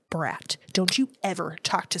little brat. Don't you ever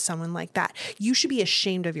talk to someone like that. You should be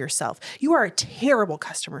ashamed of yourself. You are a terrible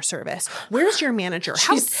customer service. Where's your manager?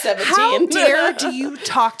 She's 17. How dare do you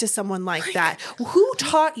talk to someone like that? Who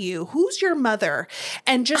taught you? Who's your mother?"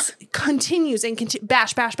 And just continues and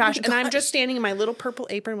bash. And I'm just standing in my little purple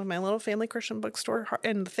apron with my little Family Christian bookstore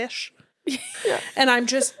and the fish. And I'm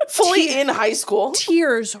just Fully in high school.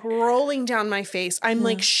 tears rolling down my face. I'm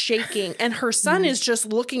like shaking. And her son is just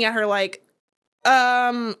looking at her like,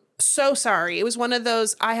 so sorry. It was one of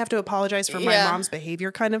those I have to apologize for my mom's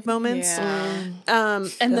behavior kind of moments. Yeah.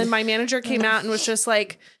 And then my manager came out and was just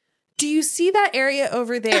like, "Do you see that area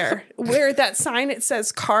over there where that sign, it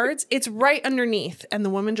says cards? It's right underneath." And the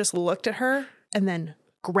woman just looked at her and then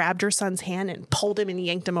grabbed her son's hand and pulled him and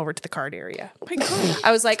yanked him over to the card area. Oh my God.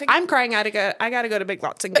 I was like, I'm crying. I gotta go to Big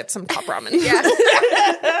Lots and get some top ramen.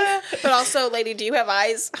 Yeah. But also, lady, do you have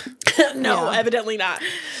eyes? No, evidently not.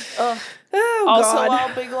 Oh, Also, God.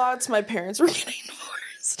 while Big Lots, my parents were getting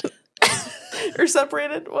divorced. Or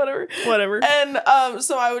separated, whatever. And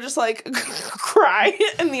so I would just like cry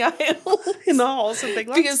in the aisle. In the halls of Big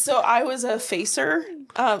Lots. Because so I was a facer.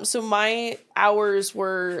 So my hours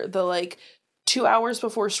were the like 2 hours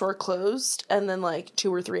before store closed, and then like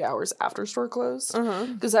 2 or 3 hours after store closed.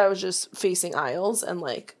 Because I was just facing aisles and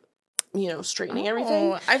like, straightening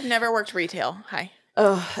everything. I've never worked retail. Hi.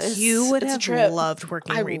 You would it's a have trip. loved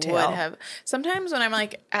working I retail. would have. Sometimes when I'm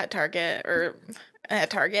like at Target, I'm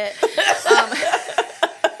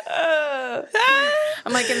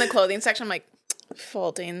like in the clothing section, I'm like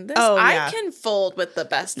folding this. Oh, yeah. I can fold with the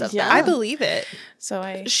best of them. I believe it. So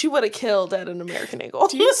I She would have killed at an American Eagle.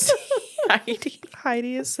 do you see Heidi?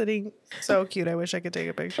 Heidi is sitting so cute. I wish I could take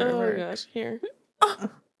a picture of Oh her. my gosh, here.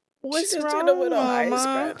 What's She just wrong, did a little eye Mama?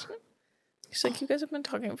 scratch. She's like, "You guys have been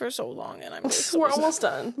talking for so long, and I'm just We're almost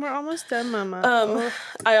done. We're almost done, Mama.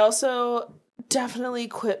 I also definitely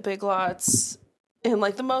quit Big Lots in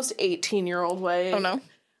like the most 18-year-old way. Oh no.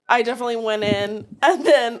 I definitely went in and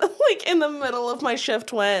then like in the middle of my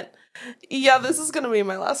shift went, "Yeah, this is going to be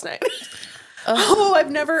my last night."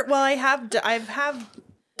 I have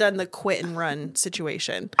done the quit and run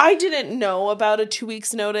situation. I didn't know about a 2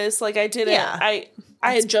 weeks notice. Like I didn't. Yeah. I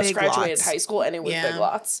had just Big graduated Lots. high school and it was Yeah. Big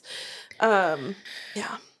Lots.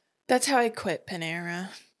 Yeah. That's how I quit Panera.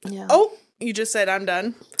 Yeah. Oh, you just said I'm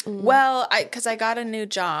done. Well, because I got a new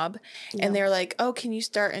job, and they were like, "Oh, can you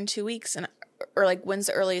start in 2 weeks?" Or like, "When's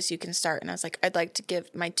the earliest you can start?" And I was like, "I'd like to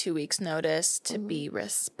give my 2 weeks notice to be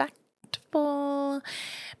respectful,"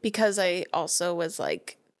 because I also was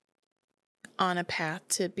like on a path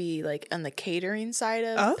to be like on the catering side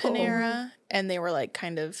of Panera, and they were like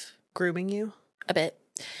kind of Grooming you. a bit,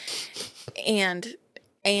 and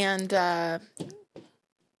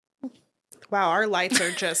Wow, our lights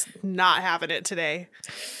are just not having it today.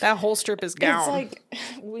 That whole strip is gone. it's like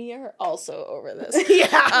we are also over this.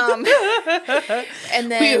 yeah.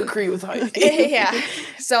 And then We agree with Heidi. yeah.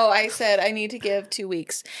 So I said, "I need to give 2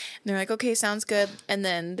 weeks." And they're like, "Okay, sounds good." And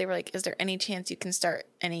then they were like, "Is there any chance you can start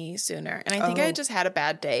any sooner?" And I think I just had a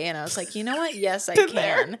bad day, and I was like, "You know what? Yes, I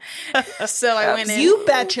can." So I went in. You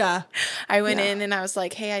betcha. I went in and I was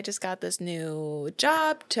like, "Hey, I just got this new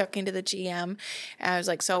job," talking to the GM. And I was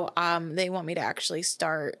like, "So they want me to actually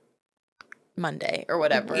start Monday or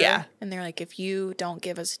whatever. Yeah. And they're like, if you don't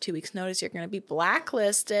give us 2 weeks notice, you're going to be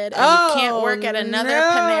blacklisted and you can't work at another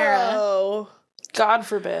Panera. God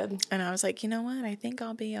forbid. And I was like, you know what? I think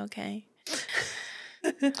I'll be okay.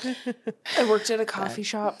 I worked at a coffee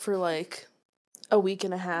shop for like a week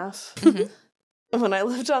and a half when I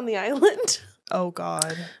lived on the island. Oh,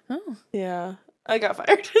 God. Oh. Yeah. I got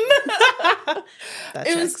fired. That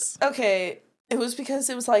it checks. was okay. It was because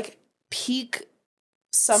it was like peak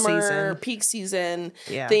summer, Season. peak season.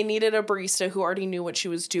 Yeah. They needed a barista who already knew what she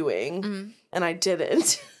was doing, and I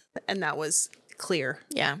didn't. And that was clear.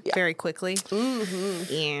 Yeah. Very quickly.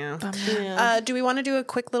 Mm-hmm. Yeah. Yeah. Do we want to do a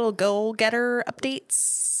quick little goal getter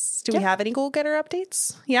updates? Do we have any goal getter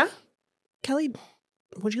updates? Yeah. Kelly,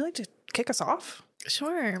 would you like to kick us off?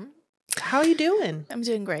 Sure. How are you doing? I'm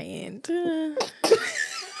doing great.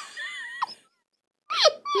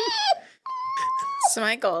 So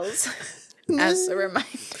my goals, as a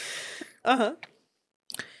reminder,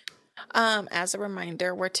 as a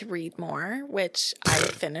reminder, were to read more, which I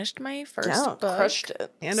finished my first book. Crushed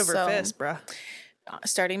it. Hand over fist, bruh.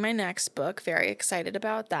 Starting my next book. Very excited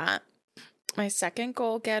about that. My second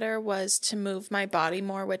goal getter was to move my body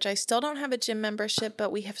more, which I still don't have a gym membership,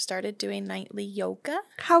 but we have started doing nightly yoga.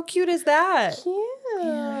 How cute is that? Cute.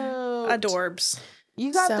 Adorbs.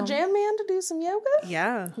 You got the So- jam man to do some yoga?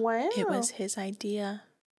 Yeah. Wow. It was his idea.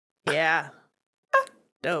 Yeah.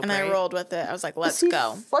 Dope. And I right? rolled with it. I was like, let's Is he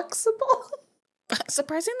go. flexible?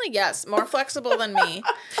 Surprisingly, yes. More flexible than me.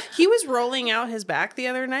 He was rolling out his back the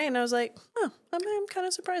other night, and I was like, oh, I'm kind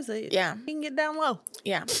of surprised that Yeah. he can get down low.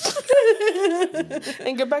 Yeah.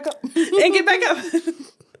 And get back up. And get back up.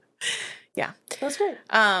 Yeah. That's great.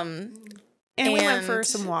 And we went for And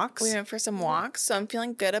some walks. We went for some walks. So I'm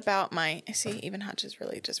feeling good about I see, even Hutch is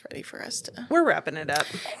really just ready for us to. We're wrapping it up.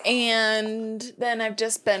 And then I've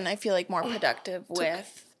just been, I feel like, more productive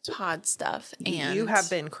with pod stuff. And You have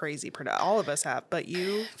been crazy productive. All of us have, but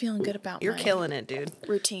you, feeling good about you're my killing it, dude.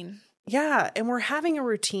 routine. Yeah, and we're having a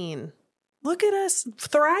routine. Look at us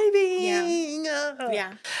thriving.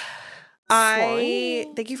 Yeah. I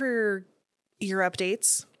thank you for your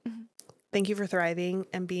updates. Thank you for thriving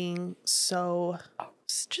and being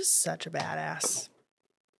just such a badass.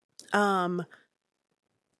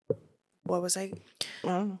 What was I?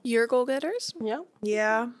 Your goal getters? Yeah.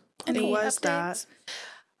 Yeah, Any it was updates?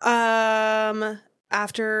 that.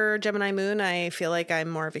 After Gemini Moon, I feel like I'm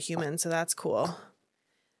more of a human, so that's cool.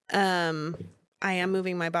 I am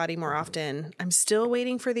moving my body more often. I'm still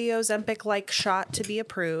waiting for the Ozempic shot to be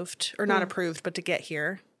approved, or not approved, but to get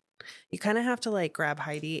here. You kind of have to grab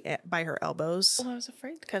Heidi by her elbows. Well, I was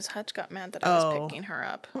afraid because Hutch got mad that I was Oh. picking her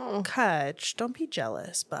up. Kutch, don't be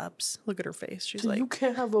jealous, Bubs. Look at her face. She's like, you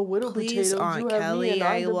can't have a widow please, potato. Aunt You have me Kelly, and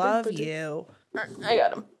I'm I the big love potato." you. I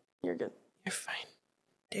got him. You're good. You're fine.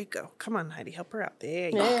 There you go. Come on, Heidi, help her out. There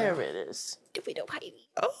you There go. it is.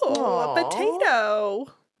 Oh, Aw. a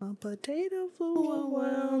potato. A potato flew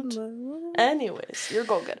around the room. Anyways, your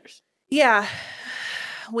goal getters. Yeah.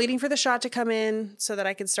 Waiting for the shot to come in so that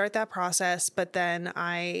I can start that process. But then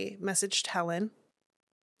I messaged Helen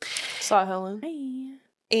Saw Helen. Hi.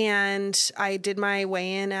 and I did my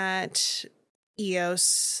weigh in at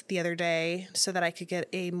EOS the other day so that I could get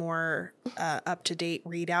a more up to date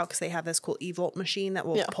readout because they have this cool eVolt machine that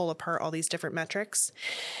will pull apart all these different metrics.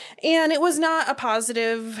 And it was not a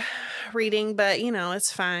positive reading, but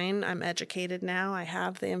it's fine. I'm educated now. I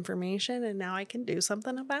have the information and now I can do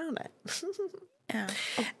something about it. Yeah.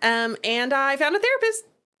 And I found a therapist.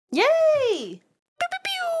 Yay!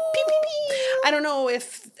 I don't know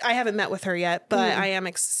if I haven't met with her yet, but I am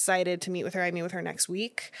excited to meet with her. I meet with her next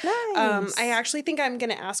week. Nice. I actually think I'm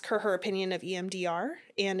going to ask her opinion of EMDR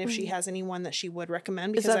and if she has anyone that she would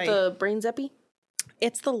recommend. Is Because that the brain zappy?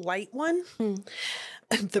 it's the light one,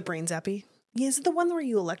 the brain zappy. Is it the one where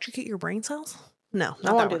you electrocute your brain cells? No,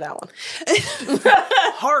 I not want that to do one.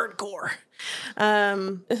 that one. Hardcore.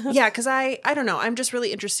 Yeah, because I don't know. I'm just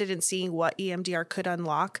really interested in seeing what EMDR could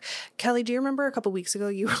unlock. Kelly, do you remember a couple weeks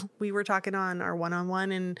ago we were talking on our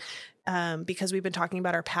one-on-one and because we've been talking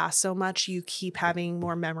about our past so much, you keep having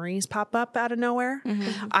more memories pop up out of nowhere.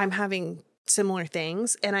 I'm having similar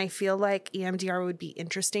things, and I feel like EMDR would be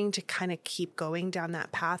interesting to kind of keep going down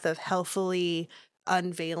that path of healthfully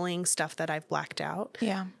unveiling stuff that I've blacked out.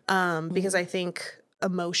 Yeah. Because I think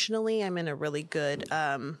emotionally I'm in a really good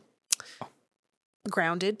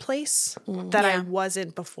grounded place that I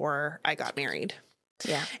wasn't before I got married.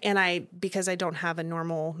 Yeah. And because I don't have a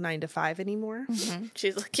normal 9 to 5 anymore. Mm-hmm.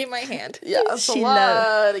 She's like, keep my hand. Yeah, it's a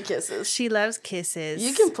lot of kisses. She loves kisses.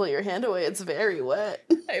 You can pull your hand away. It's very wet.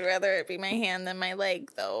 I'd rather it be my hand than my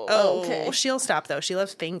leg, though. Oh, Okay. She'll stop though. She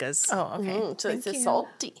loves fingers. Oh, okay. So it's Thank you.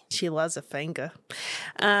 salty. She loves a finger.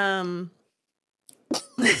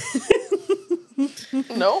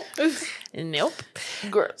 Nope. Nope.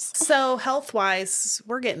 Gross. So health-wise,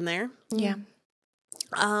 we're getting there. Yeah.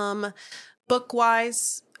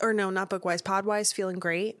 Book-wise, or no, not book-wise, pod-wise, feeling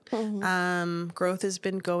great. Mm-hmm. Growth has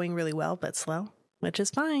been going really well, but slow, which is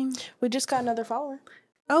fine. We just got another follower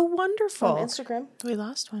Oh, on wonderful. Instagram. We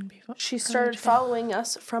lost one before. She started following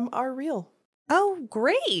us from our reel. Oh,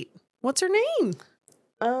 great. What's her name?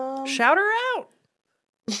 Um, Shout her out.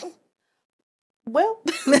 well,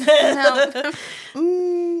 No.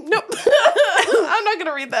 nope. I'm not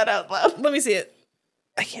gonna read that out loud. Let me see it.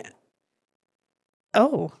 I can't.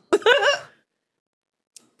 Oh.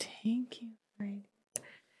 Thank you.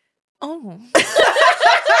 Oh.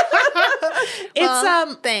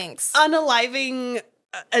 It's thanks. unaliving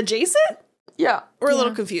adjacent? Yeah, We're a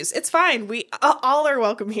little confused. It's fine. We all are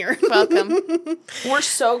welcome here. Welcome. we're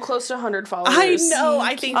so close to 100 followers. I know.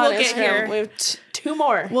 I think on we'll get Instagram. here. We have 2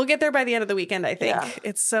 more. We'll get there by the end of the weekend, I think. Yeah.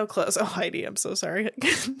 It's so close. Oh, Heidi, I'm so sorry.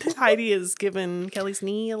 Heidi has given Kelly's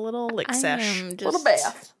knee a little lick sesh. Little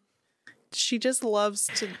bath. She just loves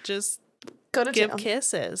to just Go to give town.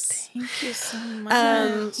 kisses. Thank you so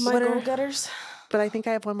much. My what are- goal getters. But I think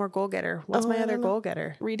I have one more goal getter. What's my other goal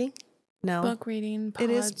getter? Reading. No. Book reading, pod, It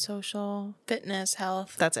is- social, fitness,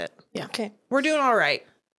 health. That's it. Yeah. Okay. We're doing all right.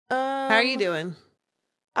 How are you Um, doing?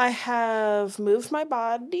 I have moved my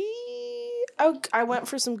body. I went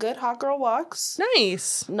for some good hot girl walks.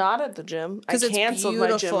 Nice. Not at the gym. I 'Cause it's canceled my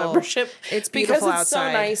gym beautiful. membership. It's because beautiful it's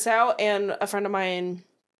outside. so nice out, and a friend of mine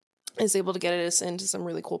is able to get us into some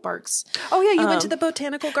really cool parks. Oh yeah, you went to the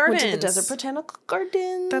botanical gardens. Went to the Desert Botanical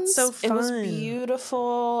Gardens. That's so It was fun.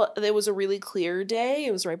 beautiful. It was a really clear day.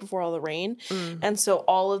 It was right before all the rain. And so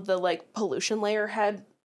all of the like pollution layer had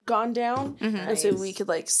gone down. And so we could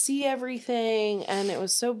like see everything. And it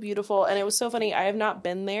was so beautiful. And it was so funny. I have not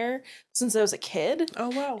been there since I was a kid. Oh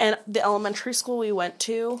wow. And the elementary school we went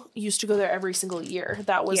to used to go there every single year.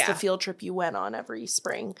 That was Yeah. the field trip you went on every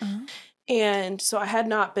spring. And so I had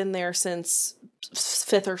not been there since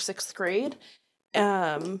 5th or 6th grade.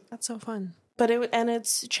 That's so fun. But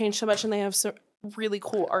it's changed so much, and they have some really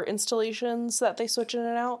cool art installations that they switch in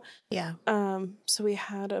and out. Yeah. So we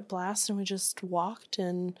had a blast, and we just walked,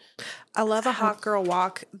 and I love a hot girl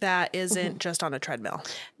walk that isn't just on a treadmill.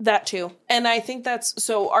 that too. And I think that's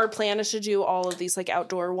so. Our plan is to do all of these like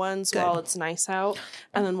outdoor ones while it's nice out,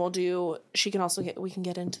 and then we can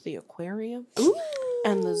get into the aquarium. Ooh.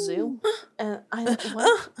 And the zoo. And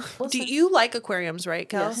Do you like aquariums, right,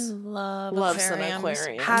 Kels? Yes. Love an aquariums.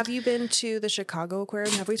 aquarium? Have you been to the Chicago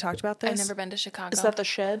Aquarium? Have we talked about this? I've never been to Chicago. Is that the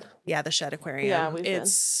shed? Yeah, the Shed Aquarium. Yeah, we've been.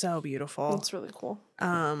 It's so beautiful. That's really cool.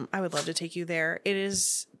 I would love to take you there. It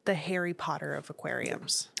is the Harry Potter of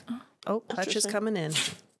aquariums. Oh, that's just Interesting. coming in.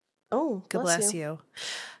 Oh, God bless you.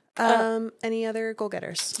 Any other goal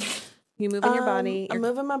getters? You moving your body? I'm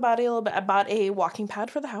moving my body a little bit. I bought a walking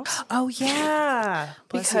pad for the house. Oh yeah,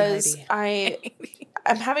 bless you, Because Heidi.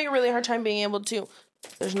 I'm having a really hard time being able to.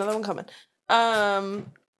 There's another one coming.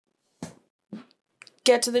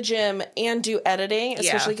 Get to the gym and do editing,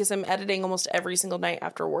 especially because I'm editing almost every single night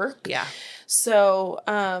after work. Yeah. So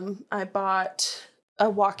I bought a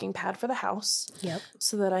walking pad for the house. Yep.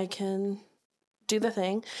 So that I can do the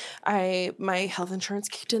thing. My health insurance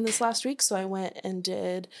kicked in this last week, so I went and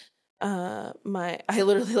did. I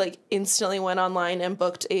literally like instantly went online and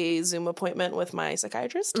booked a Zoom appointment with my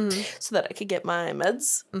psychiatrist so that I could get my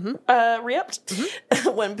meds re-upped.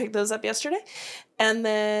 Went and picked those up yesterday. And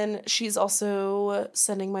then she's also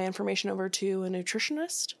sending my information over to a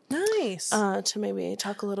nutritionist Nice. to maybe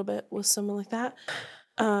talk a little bit with someone like that.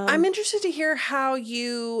 I'm interested to hear how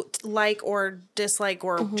you like or dislike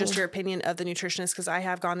or just your opinion of the nutritionist, because I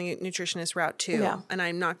have gone the nutritionist route too. Yeah. And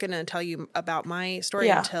I'm not going to tell you about my story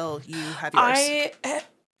Yeah. until you have yours.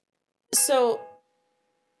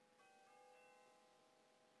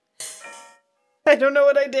 I don't know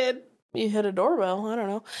what I did. You hit a doorbell. I don't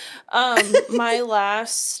know. My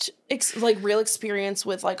last real experience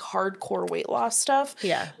with like hardcore weight loss stuff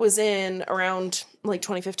was in around like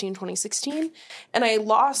 2015, 2016. And I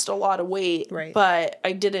lost a lot of weight, Right. but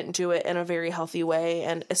I didn't do it in a very healthy way.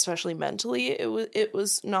 And especially mentally, it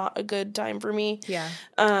was not a good time for me. Yeah.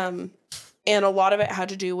 And a lot of it had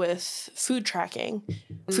to do with food tracking.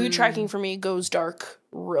 Food tracking for me goes dark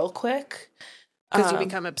real quick. Because you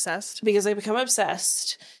become obsessed. Because I become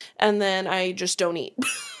obsessed, and then I just don't eat.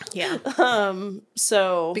 Yeah.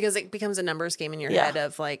 So Because it becomes a numbers game in your Yeah. head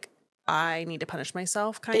of like, I need to punish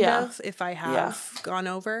myself, kind Yeah. of, if I have gone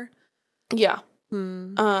over. yeah.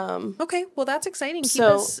 Okay, well, that's exciting. Keep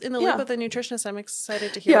So, us in the loop yeah. with the nutritionist. I'm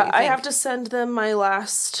excited to hear what Yeah, you I think. have to send them my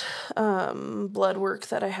last blood work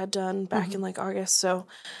that I had done back in like August, so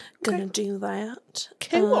gonna do that.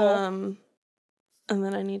 Cool. And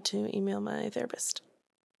then I need to email my therapist.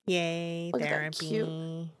 Yay, Look at that therapy. cute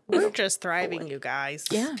We're just thriving, you guys.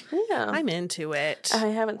 Yeah. Yeah. I'm into it. I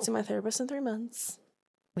haven't seen my therapist in 3 months.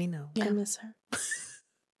 We know. I miss her.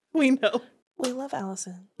 We know. We love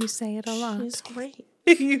Allison. You say it a lot. She's great.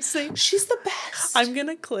 You say She's the best. I'm going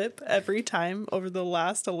to clip every time over the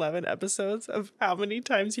last 11 episodes of how many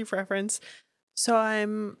times you've referenced. So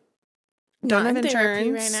I'm don't Not have in therapy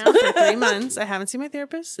insurance right now. for 3 months. I haven't seen my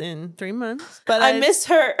therapist in 3 months. But I miss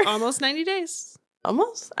her. almost 90 days.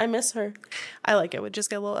 Almost. I miss her. I like it. We just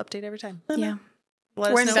get a little update every time. Yeah.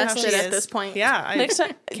 Let We're us know how invested she at is. this point. Yeah. I Next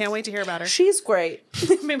time. can't wait to hear about her. She's great.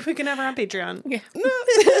 Maybe we can have her on Patreon. Yeah.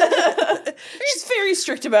 She's very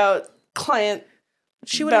strict about client.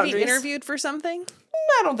 She would be boundaries. interviewed for something.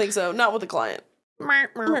 I don't think so. Not with a client.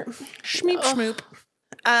 Schmeep schmoop.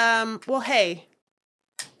 Well, hey,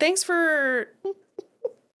 thanks for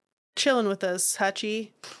chilling with us,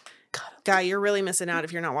 Hutchie. Guy, you're really missing out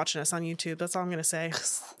if you're not watching us on YouTube. That's all I'm gonna say.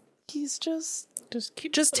 He's just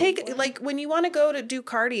Take like when you want to go to do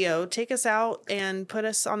cardio, take us out and put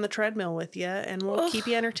us on the treadmill with you, and we'll keep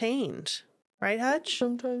you entertained. Right, Hutch?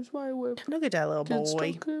 sometimes my whip. Look at that little gets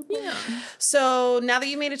boy. stuck in my- Yeah. So now that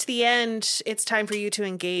you made it to the end, it's time for you to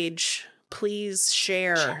engage. Please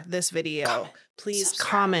share this video. Please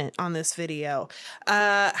comment on this video.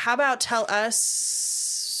 How about tell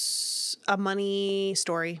us a money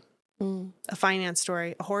story, a finance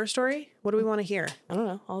story, a horror story? What do we want to hear? I don't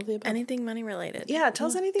know. All of the above. Anything money related. Yeah, tell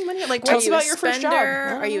us anything money. Like, Tell what's us about your first job.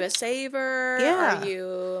 Are you a saver?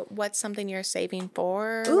 Yeah. What's something you're saving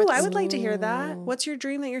for? Ooh, I would like to hear that. What's your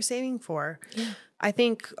dream that you're saving for? Yeah. I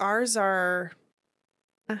think ours are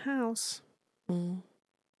a house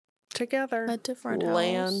together. A different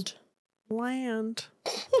land. Land.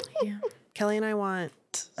 Yeah. Kelly and I want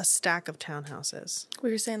a stack of townhouses.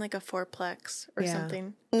 We were saying like a fourplex or Yeah.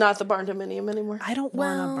 something. Not the barn dominium anymore. I don't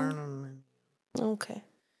Well- want to burn them. Okay.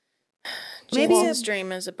 Maybe Jason's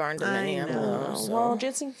dream is a barn dominium. know. so- Well,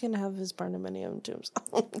 Jensen can have his barn dominium to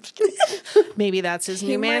himself. Just kidding. Maybe that's his He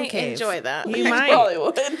new man might cave. enjoy that. You He might. probably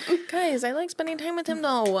would. Guys, I like spending time with him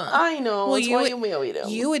though. I know. Well, That's you why would- you married him.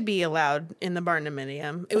 You would be allowed in the barn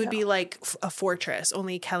dominium. It would be like a fortress.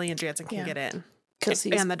 Only Kelly and Jansen can Yeah. get in. because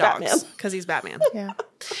he's And the dogs. Batman. Because he's Batman. Yeah.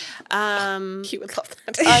 He would love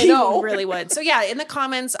that. I know. You really would. So yeah, in the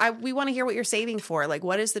comments, we want to hear what you're saving for. Like,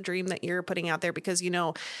 what is the dream that you're putting out there? Because, you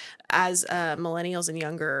know, as millennials and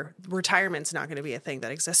younger, retirement's not going to be a thing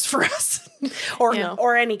that exists for us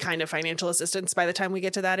or any kind of financial assistance by the time we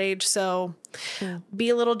get to that age. So be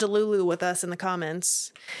a little delulu with us in the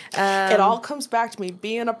comments. It all comes back to me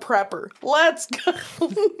being a prepper. Let's go.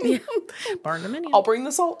 Barn dominium. I'll bring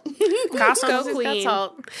the salt. Costco queen. That's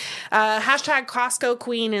all. Hashtag Costco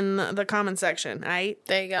queen in the comment section. Right?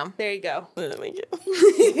 There you go. There you go. Thank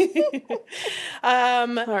you. All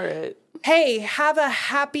right. Hey, have a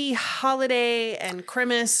happy holiday and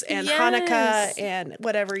Christmas and Yes. Hanukkah and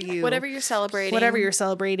whatever you're celebrating. Whatever you're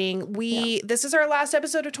celebrating. This is our last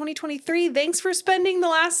episode of 2023. Thanks for spending the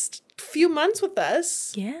last few months with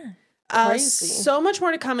us. Yeah. Crazy. So much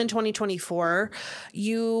more to come in 2024.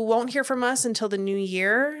 You won't hear from us until the new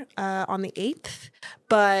year on the 8th.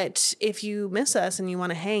 But if you miss us and you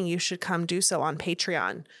want to hang, you should come do so on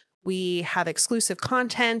Patreon. We have exclusive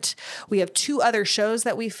content. We have 2 other shows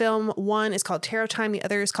that we film. One is called Tarot Time. The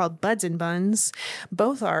other is called Buds and Buns.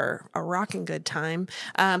 Both are a rocking good time.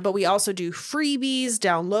 But we also do freebies,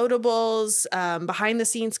 downloadables, behind the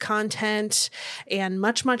scenes content, and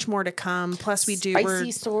much, much more to come. Plus we do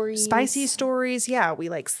spicy stories. Yeah. We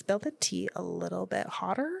like spill the tea a little bit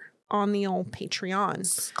hotter on the old Patreon.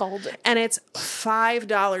 Scalding. And it's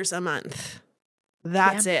 $5 a month.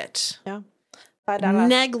 That's it. Yeah.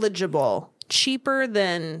 Negligible, cheaper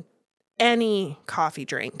than any coffee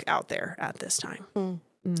drink out there at this time.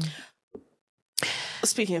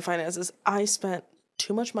 Speaking of finances, I spent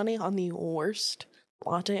too much money on the worst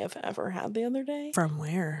latte I've ever had the other day. From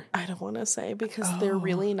where? I don't want to say because they're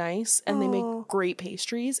really nice and they make great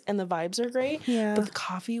pastries and the vibes are great. Yeah. But the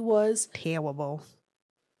coffee was Terrible.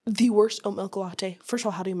 the worst oat milk latte. First of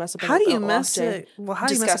all, how do you mess up an How oat do you milk mess latte? it? Well, how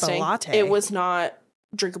do you mess up a Disgusting. latte? It was not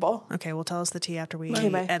drinkable. Okay, well, tell us the tea after we Okay,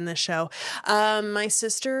 bye. end this show. My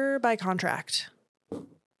sister, by contract,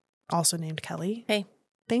 also named Kelly. Hey.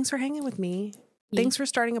 Thanks for hanging with me. Yeah. Thanks for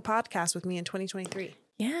starting a podcast with me in 2023.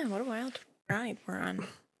 Yeah, what a wild ride we're on.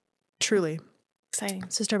 Truly. Exciting.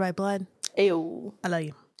 Sister by blood. Ayo. I love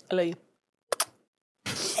you. I love you.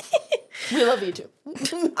 We love you too.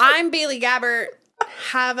 I'm Bailey Gabbert.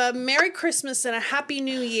 Have a Merry Christmas and a Happy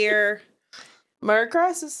New Year. Merry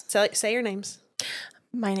Christmas. Say your names.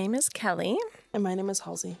 My name is Kelly. And my name is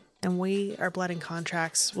Halsey. And we are Blood and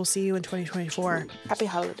Contracts. We'll see you in 2024. Happy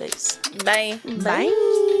holidays. Bye.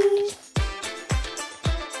 Bye.